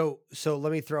rules. So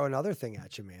let me throw another thing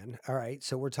at you, man. All right.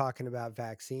 So we're talking about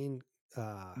vaccine,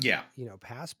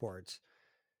 passports.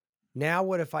 Now,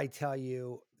 what if I tell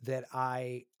you that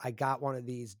I got one of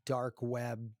these dark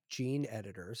web gene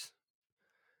editors,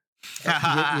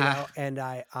 and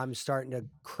I'm starting to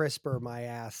CRISPR my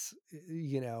ass,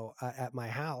 at my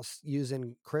house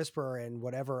using CRISPR and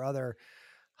whatever other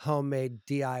homemade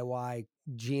DIY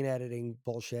gene editing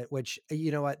bullshit, which,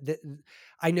 you know what,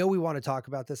 I know we want to talk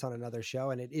about this on another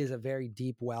show, and it is a very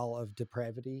deep well of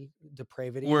depravity.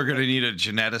 We're going to need a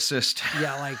geneticist.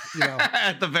 Yeah. Like,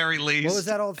 at the very least. What was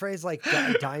that old phrase? Like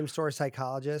dime store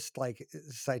psychologist, like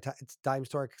dime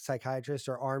store psychiatrist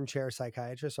or armchair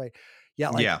psychiatrist, right? Yeah.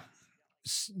 Like, yeah.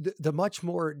 The much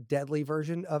more deadly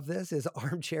version of this is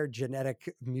armchair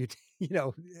genetic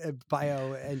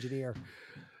bioengineer.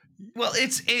 Well,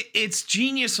 it's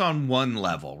genius on one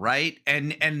level, right?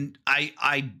 And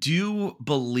I do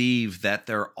believe that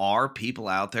there are people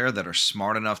out there that are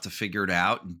smart enough to figure it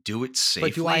out and do it safely.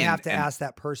 But do I have to and ask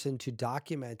that person to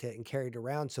document it and carry it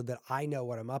around so that I know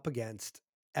what I'm up against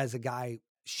as a guy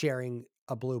sharing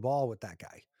a blue ball with that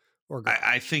guy or girl?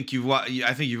 I think you've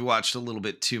watched a little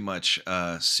bit too much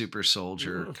Super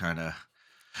Soldier kind of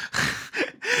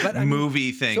But I mean,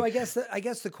 movie thing. So I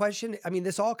guess the question, I mean,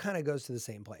 this all kind of goes to the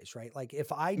same place, right? Like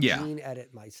if I Yeah. gene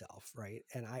edit myself, right?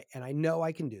 And I know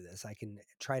I can do this. I can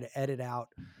try to edit out,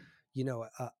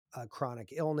 a chronic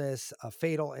illness, a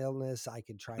fatal illness. I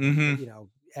could try to, Mhm.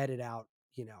 edit out,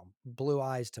 blue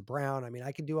eyes to brown. I mean,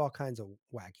 I can do all kinds of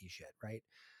wacky shit, right?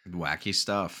 Wacky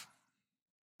stuff.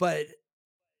 But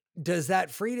does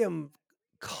that freedom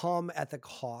come at the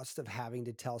cost of having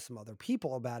to tell some other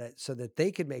people about it so that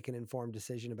they could make an informed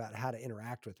decision about how to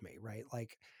interact with me, right?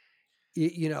 Like,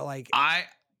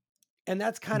 and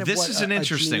that's kind of This what is an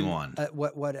interesting gene, one.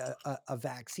 what a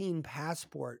vaccine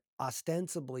passport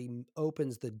ostensibly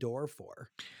opens the door for.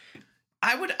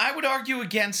 I would argue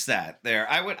against that there.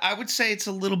 I would say it's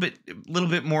a little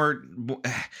bit more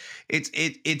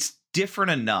it's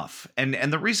different enough.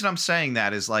 And the reason I'm saying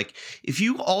that is like if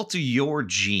you alter your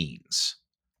genes,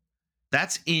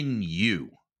 that's in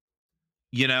you.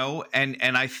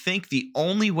 And I think the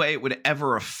only way it would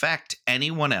ever affect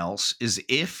anyone else is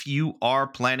if you are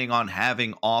planning on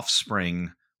having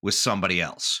offspring with somebody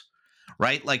else,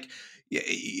 right? Like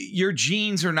your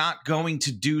genes are not going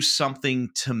to do something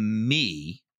to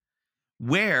me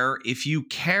where if you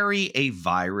carry a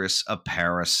virus, a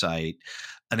parasite,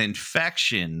 an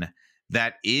infection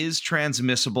that is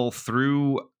transmissible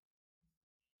through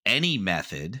any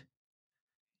method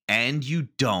and you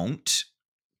don't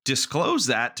disclose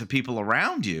that to people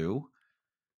around you,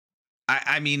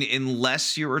 I mean,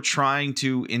 unless you're trying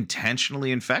to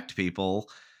intentionally infect people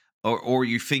or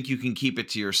you think you can keep it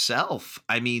to yourself,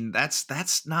 I mean, that's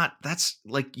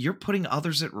like you're putting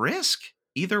others at risk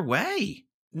either way.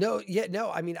 No, yeah, no.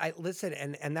 I mean, I listen,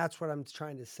 and that's what I'm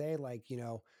trying to say. Like,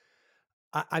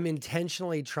 I'm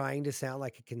intentionally trying to sound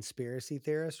like a conspiracy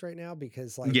theorist right now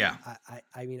because, like, Yeah.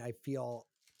 I mean, I feel,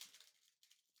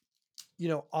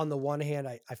 on the one hand,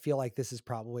 I feel like this is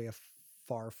probably a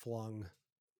far flung,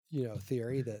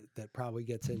 theory that probably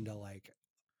gets into like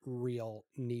real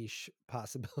niche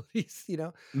possibilities,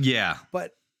 Yeah.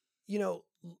 but,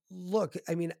 look,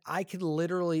 I mean, I could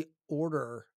literally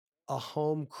order a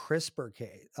home CRISPR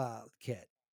kit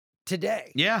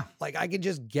today. Yeah. Like I could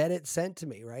just get it sent to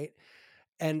me, right?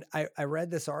 And I read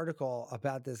this article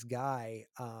about this guy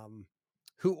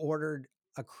who ordered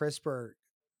a CRISPR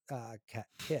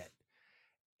kit,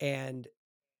 and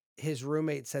his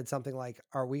roommate said something like,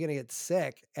 "Are we going to get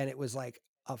sick?" And it was like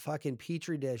a fucking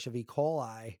petri dish of E.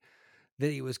 coli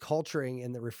that he was culturing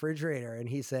in the refrigerator. And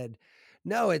he said,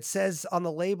 "No, it says on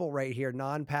the label right here,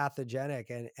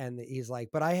 non-pathogenic." And he's like,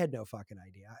 "But I had no fucking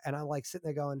idea." And I'm like sitting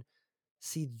there going,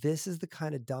 "See, this is the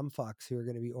kind of dumb fucks who are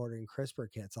going to be ordering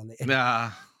CRISPR kits on the internet." Uh,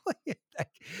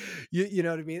 You know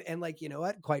what I mean? And like, you know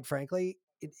what? Quite frankly,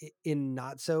 in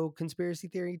not so conspiracy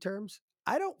theory terms,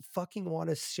 I don't fucking want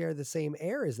to share the same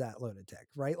air as that lunatic,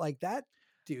 right? Like that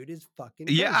dude is fucking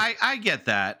crazy. yeah, I get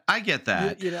that. I get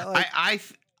that. Like,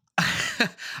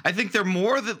 I think they're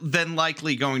more than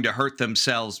likely going to hurt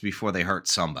themselves before they hurt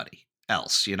somebody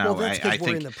else. well, that's because we're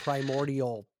think in the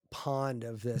primordial pond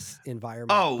of this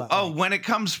environment. Oh, when it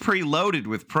comes preloaded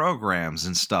with programs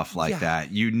and stuff like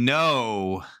that, you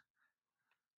know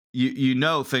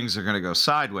things are going to go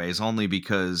sideways only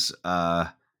because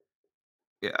the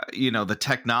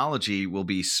technology will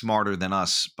be smarter than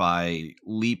us by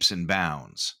leaps and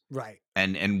bounds. Right.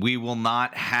 And we will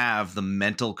not have the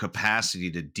mental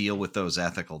capacity to deal with those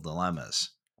ethical dilemmas.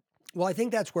 Well, I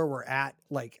think that's where we're at.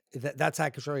 Like that's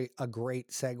actually a great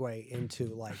segue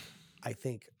into like, I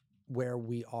think where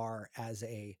we are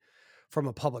from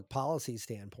a public policy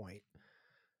standpoint.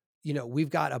 We've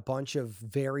got a bunch of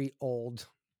very old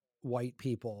white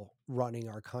people running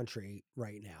our country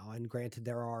right now. And granted,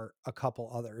 there are a couple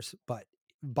others, but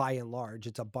by and large,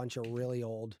 it's a bunch of really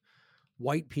old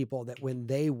white people that when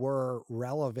they were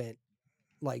relevant,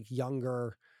 like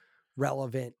younger,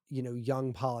 relevant,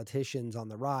 young politicians on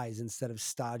the rise instead of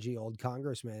stodgy old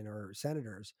congressmen or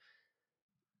senators,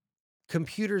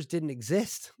 computers didn't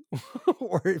exist.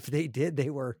 Or if they did, they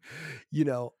were,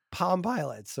 Palm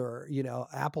Pilots or,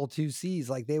 Apple IICs.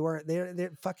 Like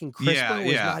they're fucking CRISPR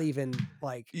was not even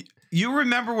like. You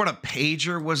remember what a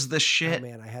pager was the shit? Oh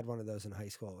man, I had one of those in high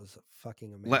school. It was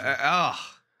fucking amazing.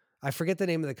 I forget the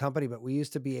name of the company, but we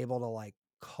used to be able to like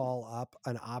call up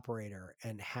an operator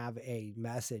and have a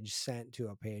message sent to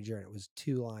a pager, and it was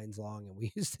 2 lines long, and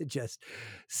we used to just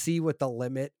see what the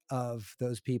limit of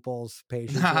those people's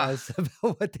patience was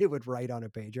about what they would write on a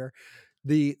pager.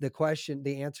 The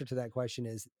answer to that question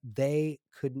is they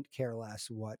couldn't care less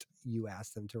what you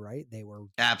asked them to write. They were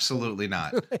Absolutely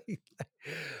not.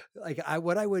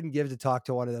 what I wouldn't give to talk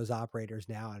to one of those operators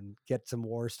now and get some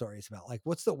war stories about, like,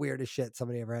 what's the weirdest shit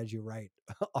somebody ever had you write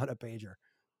on a pager.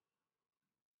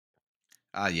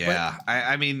 Yeah.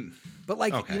 I mean, but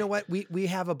like, okay. you know what? We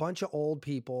have a bunch of old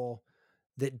people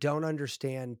that don't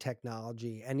understand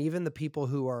technology, and even the people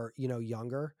who are,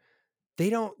 younger,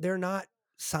 they're not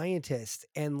scientists.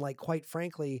 And like, quite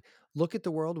frankly, look at the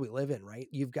world we live in, right?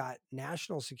 You've got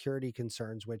national security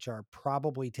concerns, which are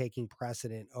probably taking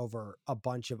precedent over a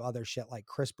bunch of other shit like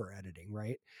CRISPR editing,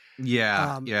 right?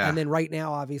 Yeah. And then right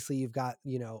now, obviously, you've got,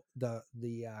 the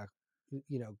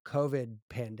COVID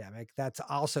pandemic that's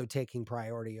also taking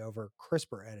priority over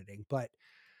CRISPR editing. But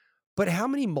how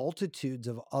many multitudes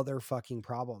of other fucking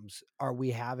problems are we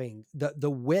having?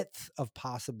 The width of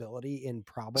possibility in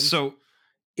problems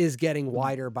is getting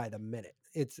wider by the minute.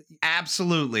 It's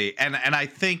absolutely. And I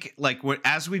think, like,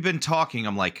 as we've been talking,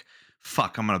 I'm like,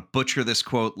 fuck, I'm going to butcher this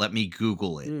quote. Let me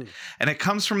Google it. And it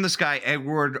comes from this guy,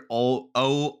 Edward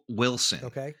O. Wilson.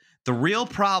 Okay. The real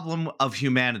problem of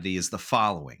humanity is the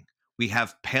following. We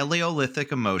have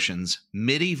Paleolithic emotions,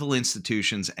 medieval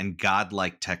institutions, and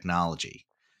godlike technology.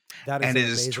 That is and it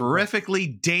is terrifically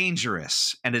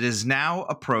dangerous, and it is now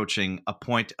approaching a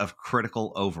point of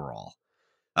critical overall.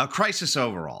 Crisis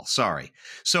overall, sorry.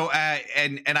 So,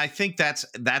 and I think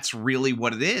that's really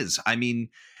what it is. I mean,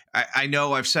 I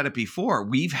know I've said it before.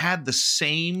 We've had the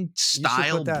same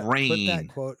style brain. Put that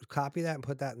quote, copy that, and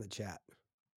put that in the chat.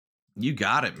 You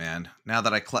got it, man. Now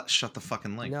that I shut the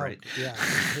fucking link, right? Yeah,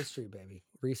 history, baby.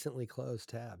 Recently closed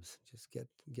tabs. Just get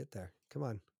there. Come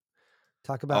on.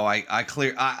 Talk about. Oh, I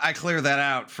clear that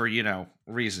out for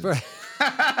reasons.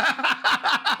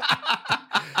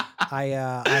 I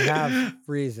have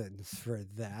reasons for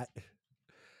that.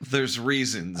 There's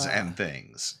reasons and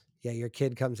things. Yeah, your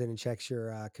kid comes in and checks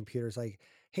your computer's like,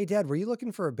 "Hey, Dad, were you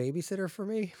looking for a babysitter for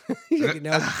me?"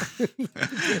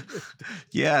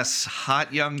 Yes,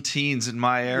 hot young teens in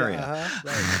my area. Yeah,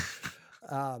 right.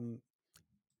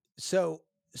 So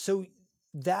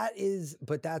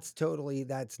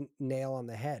that's nail on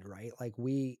the head, right? Like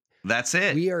that's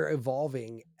it. We are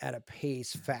evolving at a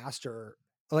pace faster.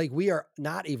 Like, we are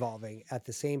not evolving at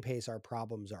the same pace our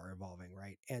problems are evolving,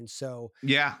 right? And so,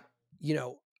 yeah,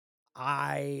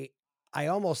 I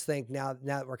almost think now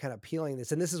that we're kind of peeling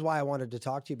this, and this is why I wanted to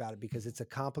talk to you about it, because it's a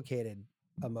complicated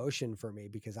emotion for me,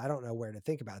 because I don't know where to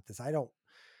think about this. I don't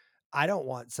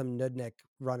want some nudnik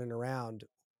running around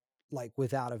like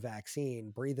without a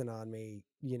vaccine breathing on me.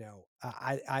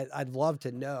 I'd love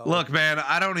to know. Look, man,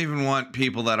 I don't even want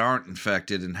people that aren't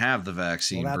infected and have the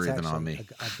vaccine breathing on me.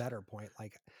 A better point.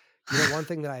 Like, one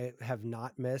thing that I have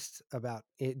not missed about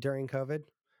it during COVID: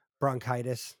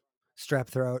 bronchitis, strep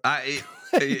throat. I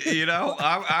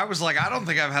was like, I don't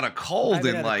think I've had a cold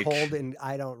in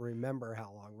I don't remember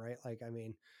how long, right? Like, I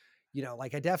mean,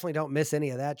 like, I definitely don't miss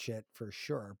any of that shit for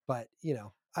sure. But,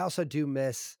 I also do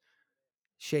miss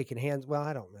shaking hands. Well,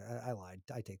 I lied.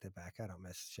 I take that back. I don't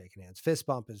miss shaking hands. Fist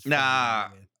bump is fun, man.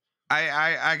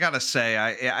 I gotta say,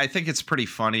 I think it's pretty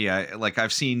funny.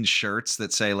 I've seen shirts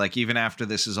that say, like, even after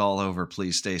this is all over,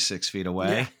 please stay 6 feet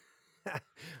away. Yeah.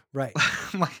 Right.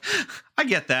 I'm like, I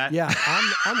get that. Yeah,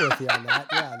 I'm with you on that.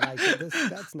 Yeah, like,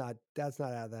 that's not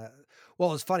out of that.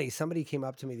 Well, it's funny. Somebody came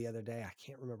up to me the other day. I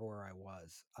can't remember where I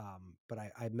was, but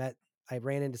I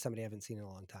ran into somebody I haven't seen in a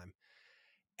long time,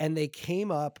 and they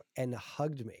came up and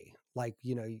hugged me, like,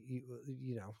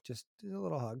 just a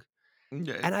little hug.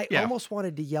 And I almost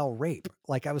wanted to yell rape.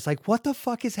 Like, I was like, what the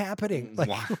fuck is happening? Like,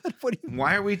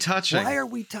 why are we touching? Why are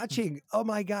we touching? Oh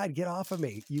my God, get off of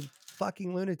me, you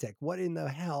fucking lunatic. What in the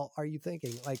hell are you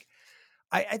thinking? Like,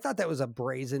 I thought that was a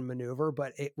brazen maneuver,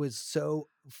 but it was so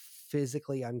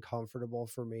physically uncomfortable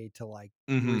for me to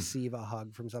receive a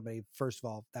hug from somebody. First of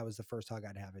all, that was the first hug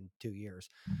I'd have in 2 years.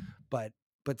 But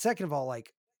second of all,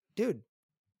 like, dude,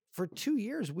 for 2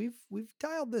 years, we've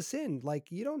dialed this in.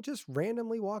 Like, you don't just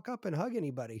randomly walk up and hug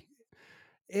anybody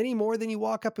any more than you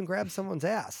walk up and grab someone's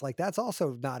ass. Like, that's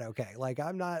also not okay. Like,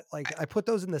 I'm not, like, I put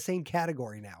those in the same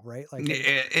category now, right? Like,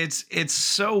 it's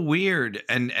so weird.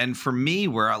 And for me,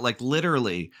 where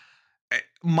literally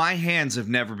my hands have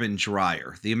never been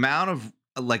drier. The amount of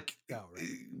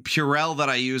Purell that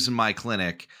I use in my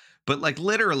clinic, but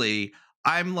literally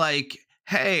I'm like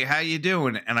hey, how you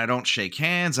doing? And I don't shake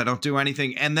hands, I don't do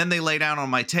anything. And then they lay down on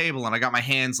my table and I got my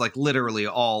hands like literally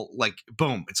all like,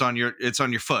 boom, it's on your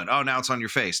foot. Oh, now it's on your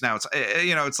face. Now it's,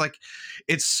 it's like,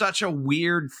 it's such a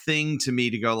weird thing to me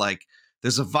to go like,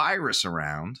 there's a virus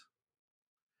around.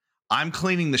 I'm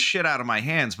cleaning the shit out of my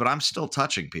hands, but I'm still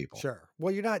touching people. Sure.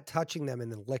 Well, you're not touching them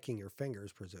and then licking your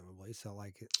fingers, presumably. So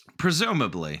like,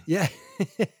 Presumably. yeah.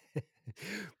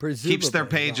 Presumably. Keeps their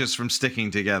pages from sticking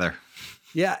together.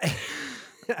 Yeah.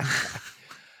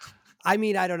 I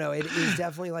mean, I don't know. It is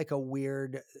definitely like a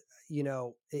weird,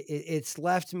 it's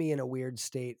left me in a weird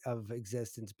state of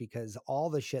existence because all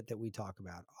the shit that we talk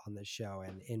about on this show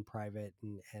and in private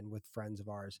and with friends of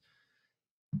ours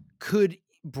could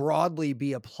broadly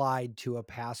be applied to a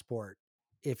passport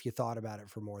if you thought about it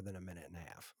for more than a minute and a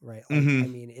half, right? Like, I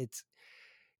mean, it's,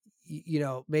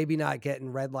 maybe not getting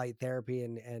red light therapy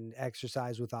and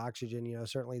exercise with oxygen,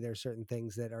 certainly there's certain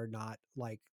things that are not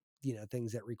like,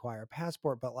 things that require a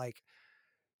passport, but like,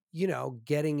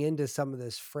 getting into some of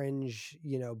this fringe,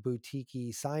 boutique-y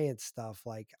science stuff,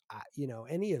 like,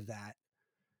 any of that.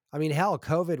 I mean, hell,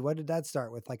 COVID, what did that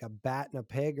start with? Like a bat and a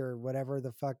pig or whatever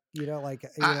the fuck, like,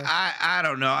 I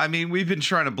don't know. I mean, we've been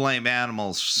trying to blame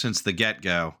animals since the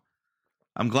get-go.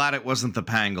 I'm glad it wasn't the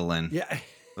pangolin. Yeah.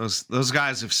 Those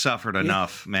guys have suffered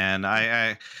enough, man.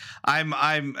 I'm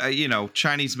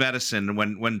Chinese medicine.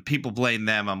 When people blame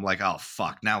them, I'm like, oh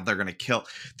fuck, now they're gonna kill.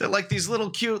 They're like these little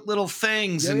cute little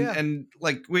things, and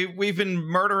like we've been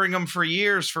murdering them for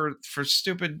years for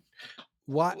stupid.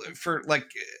 What for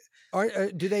like.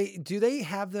 do they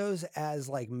have those as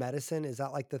like medicine? Is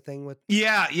that like the thing with?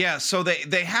 Yeah. So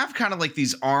they have kind of like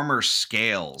these armor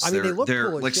scales. I mean, they look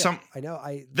cool as like shit. I know.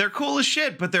 They're cool as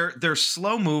shit, but they're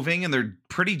slow moving and they're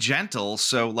pretty gentle.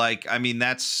 So like, I mean,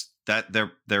 they're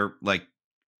like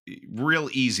real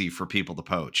easy for people to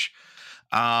poach.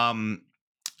 And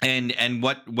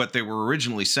what they were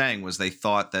originally saying was they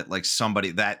thought that like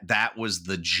somebody that was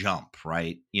the jump,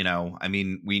 right? I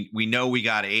mean, we know we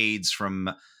got AIDS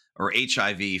or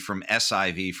HIV from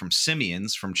SIV from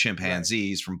simians, from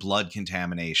chimpanzees, right, from blood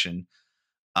contamination.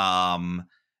 And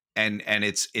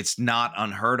it's not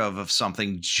unheard of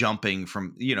something jumping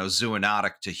from,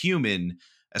 zoonotic to human,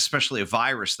 especially a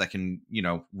virus that can,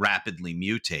 rapidly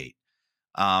mutate.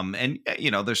 And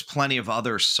there's plenty of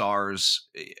other SARS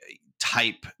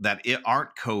type that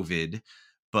aren't COVID,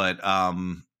 but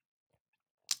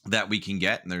that we can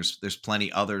get, and there's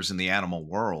plenty others in the animal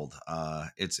world.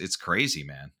 It's crazy,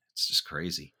 man. It's just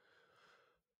crazy.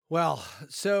 Well,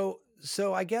 so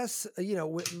I guess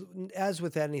as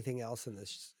with anything else in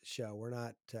this show, we're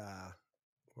not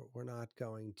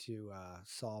going to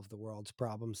solve the world's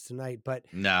problems tonight, but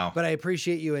no. But I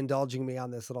appreciate you indulging me on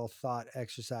this little thought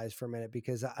exercise for a minute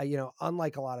because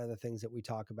unlike a lot of the things that we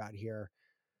talk about here,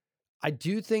 I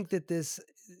do think that this,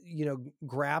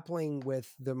 grappling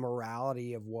with the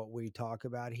morality of what we talk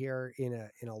about here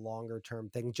in a longer term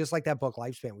thing, just like that book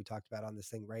Lifespan we talked about on this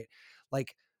thing, right?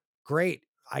 Like, great,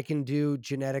 I can do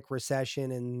genetic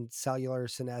recession and cellular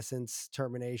senescence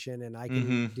termination, and I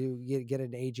can get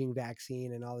an aging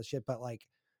vaccine and all this shit, but like,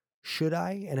 should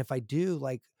I? And if I do,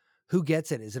 like, who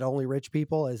gets it? Is it only rich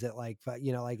people? Is it like,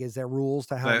 like, is there rules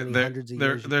to how many hundreds of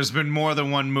years? There's been more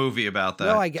than one movie about that.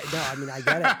 No, I get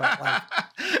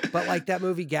it, but like that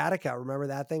movie Gattaca, remember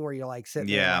that thing where you're like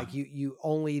sitting there, like you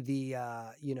only the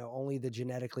only the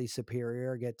genetically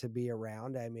superior get to be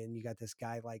around. I mean, you got this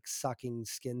guy like sucking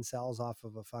skin cells off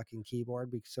of a fucking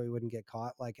keyboard so he wouldn't get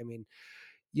caught. Like, I mean,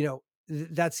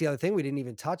 that's the other thing. We didn't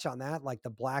even touch on that. Like, the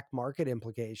black market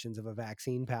implications of a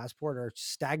vaccine passport are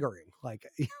staggering. Like,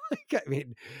 I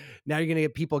mean, now you're going to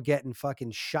get people getting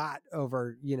fucking shot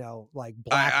over, like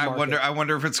black market. I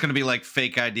wonder if it's going to be like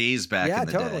fake IDs back in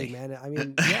the totally, day. man. I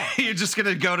mean, yeah. You're just going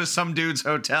to go to some dude's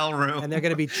hotel room and they're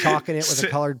going to be chalking it with a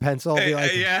colored pencil. Be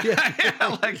like,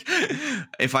 like,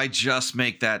 if I just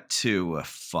make that 2 a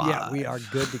 5. Yeah, we are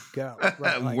good to go.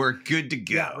 Right? Like, we're good to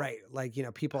go. Yeah, right. Like,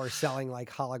 people are selling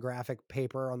like holographic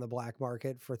paper on the black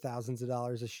market for thousands of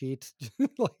dollars a sheet,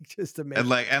 like, just to make and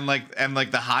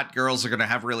the hot girls are gonna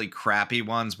have really crappy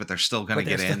ones, but they're still gonna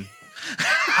get in.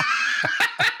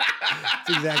 That's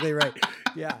exactly right.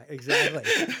 Yeah, exactly.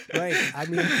 Right. I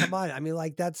mean, come on. I mean,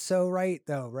 like, that's so right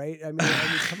though, right? I mean,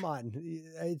 come on.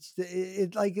 It's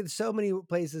like in so many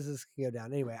places this can go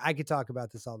down. Anyway, I could talk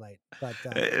about this all night, but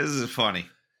this is funny.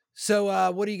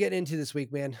 So what are you getting into this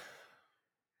week, man?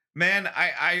 Man,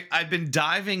 I've been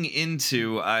diving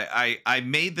into I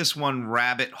made this one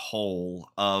rabbit hole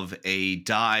of a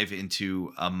dive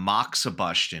into a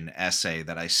moxibustion essay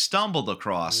that I stumbled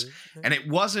across, and it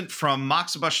wasn't from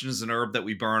moxibustion is an herb that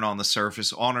we burn on the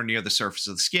surface, on or near the surface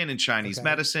of the skin in Chinese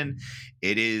medicine.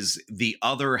 It is the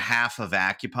other half of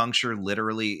acupuncture.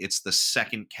 Literally, it's the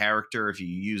second character if you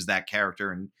use that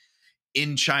character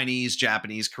in Chinese,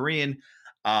 Japanese, Korean.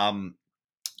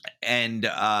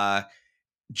 And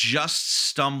just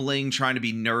stumbling, trying to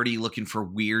be nerdy, looking for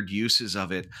weird uses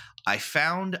of it, I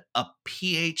found a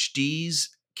PhD's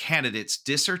candidate's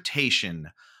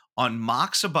dissertation on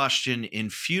moxibustion in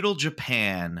feudal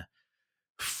Japan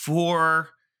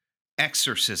for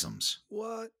exorcisms.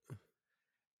 What?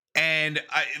 And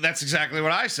that's exactly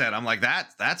what I said. I'm like,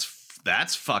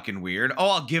 that's fucking weird. Oh,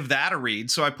 I'll give that a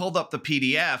read. So I pulled up the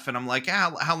PDF and I'm like,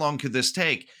 how long could this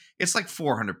take? It's like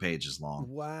 400 pages long.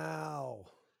 Wow.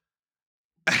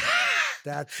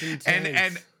 That's intense.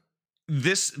 and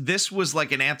this was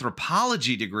like an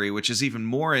anthropology degree, which is even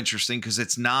more interesting because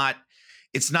it's not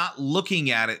looking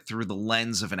at it through the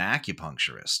lens of an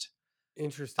acupuncturist.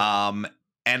 Interesting.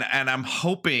 And I'm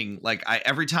hoping, like,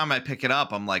 every time I pick it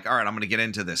up, I'm like, all right, I'm going to get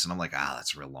into this, and I'm like,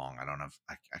 that's real long. I don't know if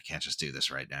I can't just do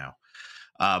this right now.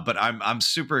 But I'm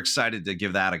super excited to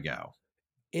give that a go.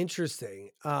 Interesting.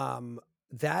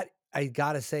 That I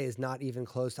gotta say is not even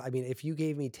close to. I mean, if you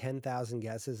gave me 10,000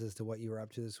 guesses as to what you were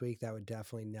up to this week, that would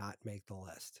definitely not make the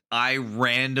list. I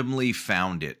randomly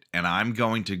found it, and I'm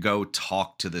going to go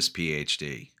talk to this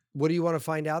PhD. What do you want to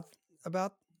find out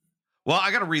about? Well,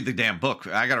 I got to read the damn book.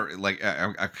 I got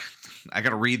to I got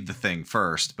to read the thing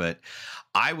first, but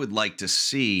I would like to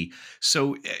see.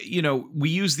 So, we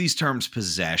use these terms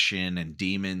possession and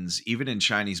demons, even in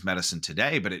Chinese medicine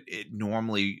today, but it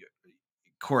normally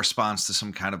corresponds to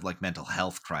some kind of like mental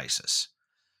health crisis,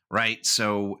 right?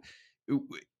 So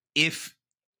if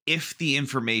the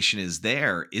information is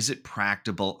there, is it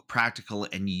practical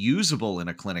and usable in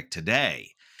a clinic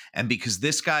today? And because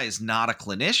this guy is not a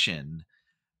clinician,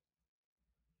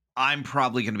 I'm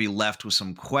probably going to be left with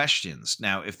some questions.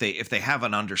 Now, if they have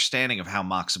an understanding of how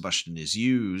moxibustion is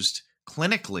used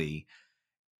clinically,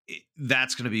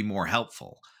 that's going to be more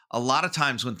helpful. A lot of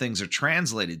times when things are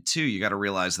translated too, you got to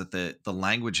realize that the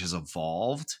language has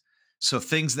evolved. So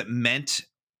things that meant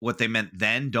what they meant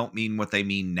then don't mean what they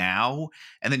mean now.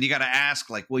 And then you got to ask,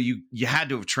 like, well, you had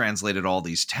to have translated all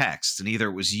these texts, and either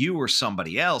it was you or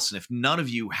somebody else. And if none of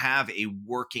you have a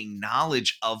working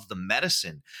knowledge of the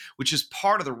medicine, which is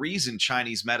part of the reason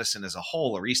Chinese medicine as a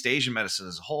whole, or East Asian medicine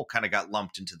as a whole, kind of got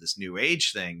lumped into this new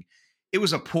age thing, it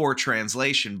was a poor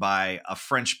translation by a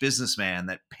French businessman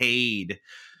that paid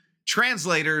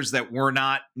translators that were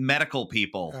not medical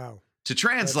people to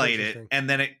translate it. And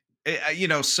then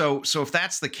so if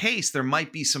that's the case, there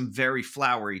might be some very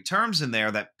flowery terms in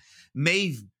there that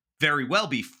may very well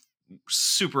be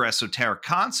super esoteric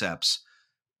concepts,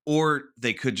 or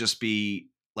they could just be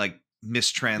like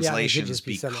mistranslations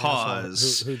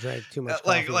because who drank too much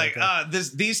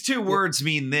these two words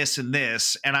mean this and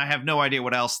this, and I have no idea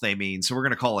what else they mean, so we're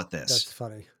going to call it this. That's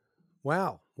funny.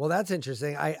 Wow. Well, that's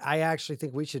interesting. I actually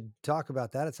think we should talk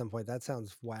about that at some point. That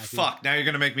sounds wacky. Fuck, now you're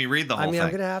going to make me read the whole thing. I'm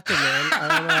going to have to, man.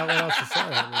 I don't know what else to say.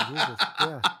 I mean, Jesus.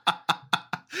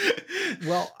 Yeah.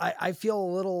 Well, I feel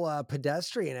a little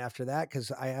pedestrian after that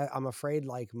because I'm afraid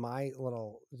like my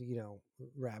little,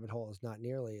 rabbit hole is not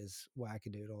nearly as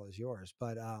wackadoodle as yours.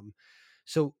 But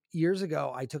so years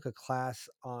ago, I took a class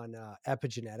on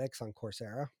epigenetics on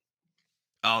Coursera.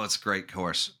 Oh, that's a great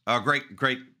course. Oh, great.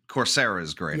 Coursera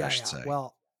is great, I should say.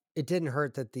 Well, it didn't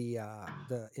hurt that the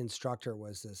instructor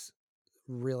was this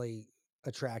really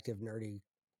attractive, nerdy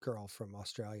girl from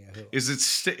Australia. Who is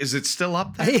it still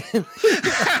up there?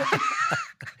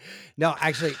 No,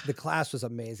 actually, the class was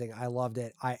amazing. I loved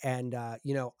it. I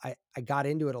got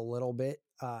into it a little bit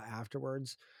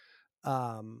afterwards.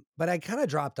 But I kind of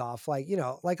dropped off, like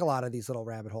a lot of these little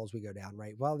rabbit holes we go down,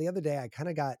 right? Well, the other day I kind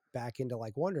of got back into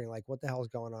like wondering like what the hell is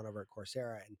going on over at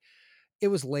Coursera, and it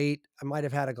was late. I might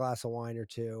have had a glass of wine or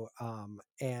two.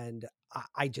 And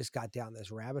I just got down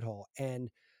this rabbit hole, and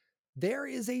there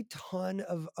is a ton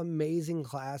of amazing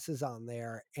classes on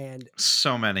there. And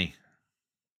so many.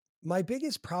 My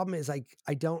biggest problem is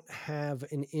I don't have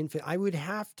an infant. I would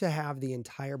have to have the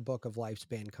entire book of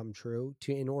lifespan come true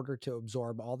in order to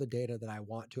absorb all the data that I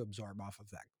want to absorb off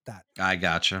of that. I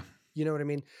gotcha. You know what I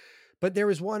mean? But there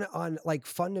was one on like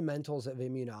fundamentals of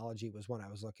immunology was one I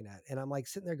was looking at. And I'm like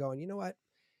sitting there going, you know what?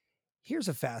 Here's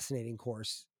a fascinating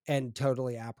course. and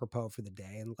totally apropos for the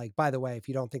day. And like, by the way, if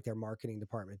you don't think their marketing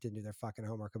department didn't do their fucking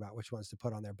homework about which ones to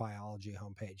put on their biology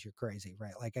homepage, you're crazy,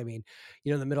 right? Like, I mean,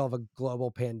 in the middle of a global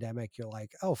pandemic, you're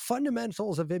like, oh,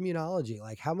 fundamentals of immunology.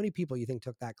 Like, how many people you think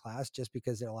took that class just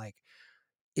because they're like,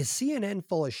 is CNN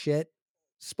full of shit?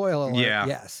 Spoiler alert, Yeah.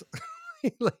 yes.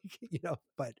 Like,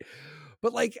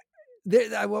 but like,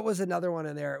 what was another one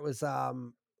in there? It was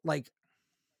like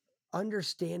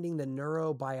understanding the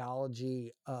neurobiology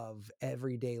of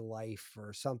everyday life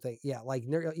or something. Yeah, like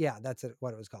that's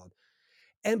what it was called.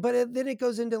 But then it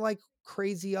goes into like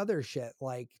crazy other shit,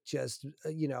 like just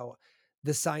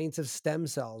the science of stem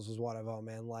cells was one of them,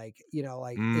 and like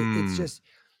it's just,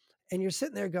 and you're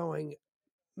sitting there going,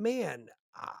 man,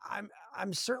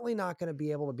 I'm certainly not going to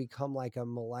be able to become like a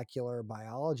molecular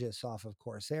biologist off of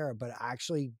Coursera, but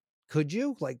actually, could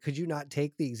you not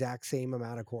take the exact same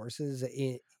amount of courses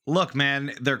in? Look,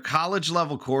 man, they're college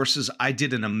level courses. I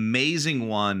did an amazing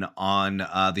one on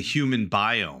the human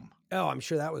biome. Oh, I'm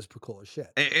sure that was cool as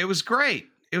shit. It was great.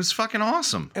 It was fucking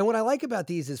awesome. And what I like about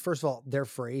these is, first of all, they're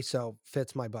free, so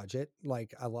fits my budget.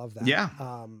 Like, I love that. Yeah.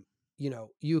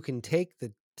 You can take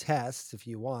the tests if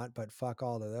you want, but fuck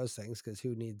all of those things, because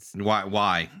who needs?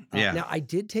 Why? Yeah. Now, I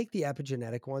did take the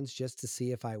epigenetic ones just to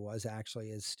see if I was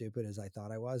actually as stupid as I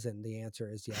thought I was, and the answer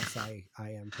is yes. I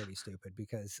am pretty stupid,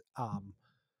 because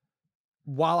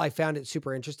while I found it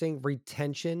super interesting,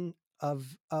 retention of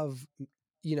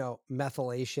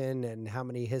methylation and how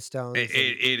many histones.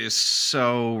 It is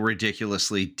so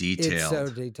ridiculously detailed. It's so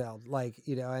detailed, like,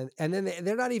 and then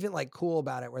they're not even like cool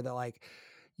about it, where they're like,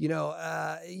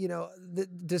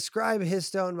 describe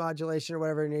histone modulation or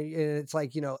whatever. And it's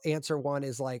like, answer 1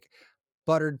 is like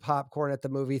buttered popcorn at the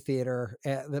movie theater.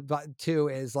 The 2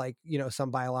 is like,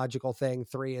 some biological thing.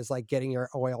 3 is like getting your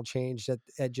oil changed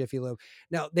at Jiffy Lube.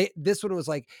 Now this one was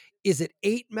like, is it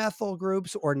 8 methyl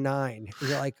groups or 9? And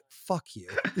you're like, fuck you.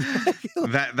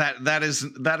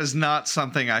 that is not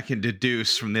something I can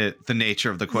deduce from the nature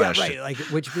of the question. Yeah, right.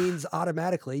 Like, which means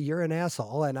automatically you're an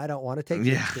asshole and I don't want to take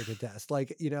the stupid test.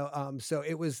 Like, so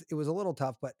it was a little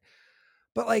tough, but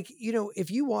like,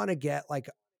 if you want to get like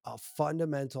a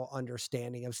fundamental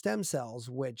understanding of stem cells,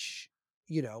 which,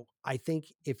 I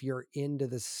think if you're into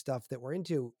the stuff that we're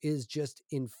into, is just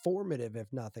informative,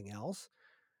 if nothing else.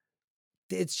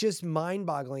 It's just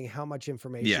mind-boggling how much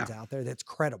information's out there that's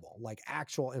credible, like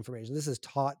actual information. This is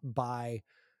taught by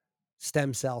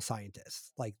stem cell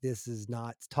scientists. Like, this is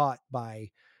not taught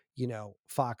by,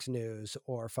 Fox News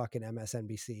or fucking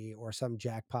MSNBC or some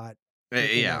jackpot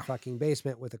in their fucking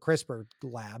basement with a CRISPR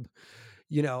lab.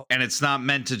 And it's not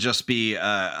meant to just be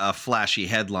a flashy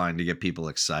headline to get people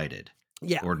excited,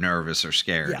 or nervous or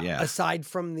scared. Yeah. Aside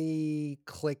from the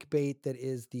clickbait that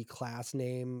is the class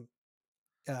name,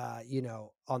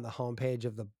 on the homepage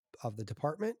of the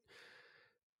department,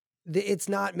 it's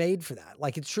not made for that.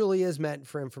 Like, it truly is meant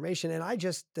for information, and I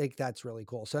just think that's really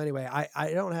cool. So anyway,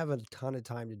 I don't have a ton of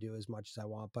time to do as much as I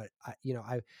want, but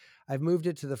I've moved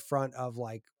it to the front of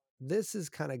like, this is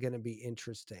kind of going to be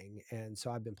interesting. And so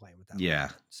I've been playing with that. Yeah.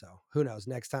 So who knows?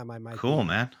 Next time I might be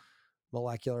man.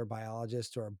 Molecular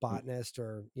biologist or a botanist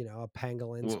or, a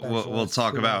pangolin specialist. We'll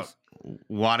talk about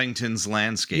Waddington's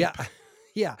landscape. Yeah.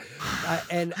 Yeah.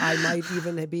 And I might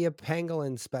even be a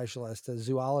pangolin specialist, a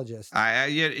zoologist.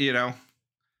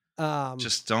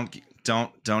 Just don't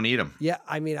eat them. Yeah.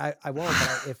 I mean, I won't,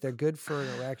 but if they're good for an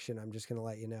erection, I'm just going to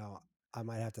let you know. I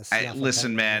might have to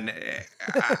listen, man.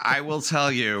 I will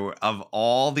tell you, of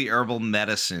all the herbal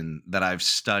medicine that I've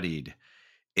studied,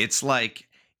 it's like,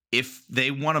 if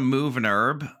they want to move an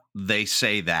herb, they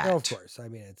say that. Oh, of course. I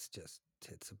mean, it's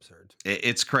absurd.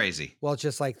 It's crazy. Well, it's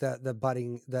just like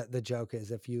the joke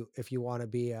is, if you want to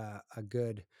be a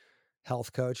good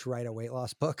health coach, write a weight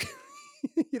loss book.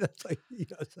 It's like,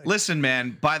 listen,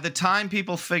 man, by the time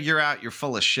people figure out you're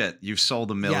full of shit, you've sold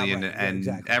 1 million,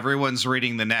 and everyone's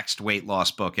reading the next weight loss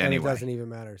book anyway. And it doesn't even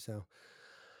matter. So,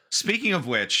 speaking of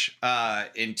which,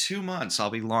 in 2 months,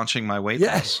 I'll be launching my weight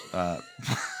loss.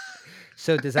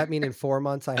 So does that mean in 4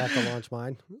 months I have to launch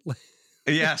mine?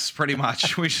 Yes, pretty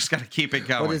much. We just got to keep it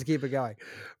going. We'll just keep it going.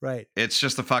 Right. It's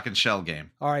just a fucking shell game.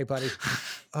 All right, buddy.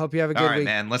 I hope you have a good week.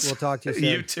 Man. We'll talk to you soon.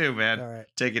 You too, man. All right.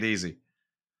 Take it easy.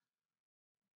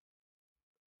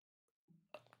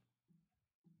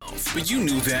 But you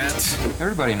knew that.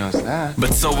 Everybody knows that.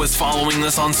 But so is following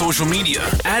us on social media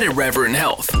at Irreverent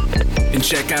Health. And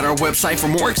check out our website for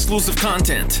more exclusive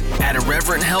content at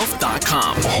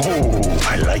irreverenthealth.com. Oh,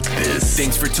 I like this.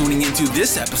 Thanks for tuning into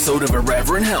this episode of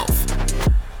Irreverent Health.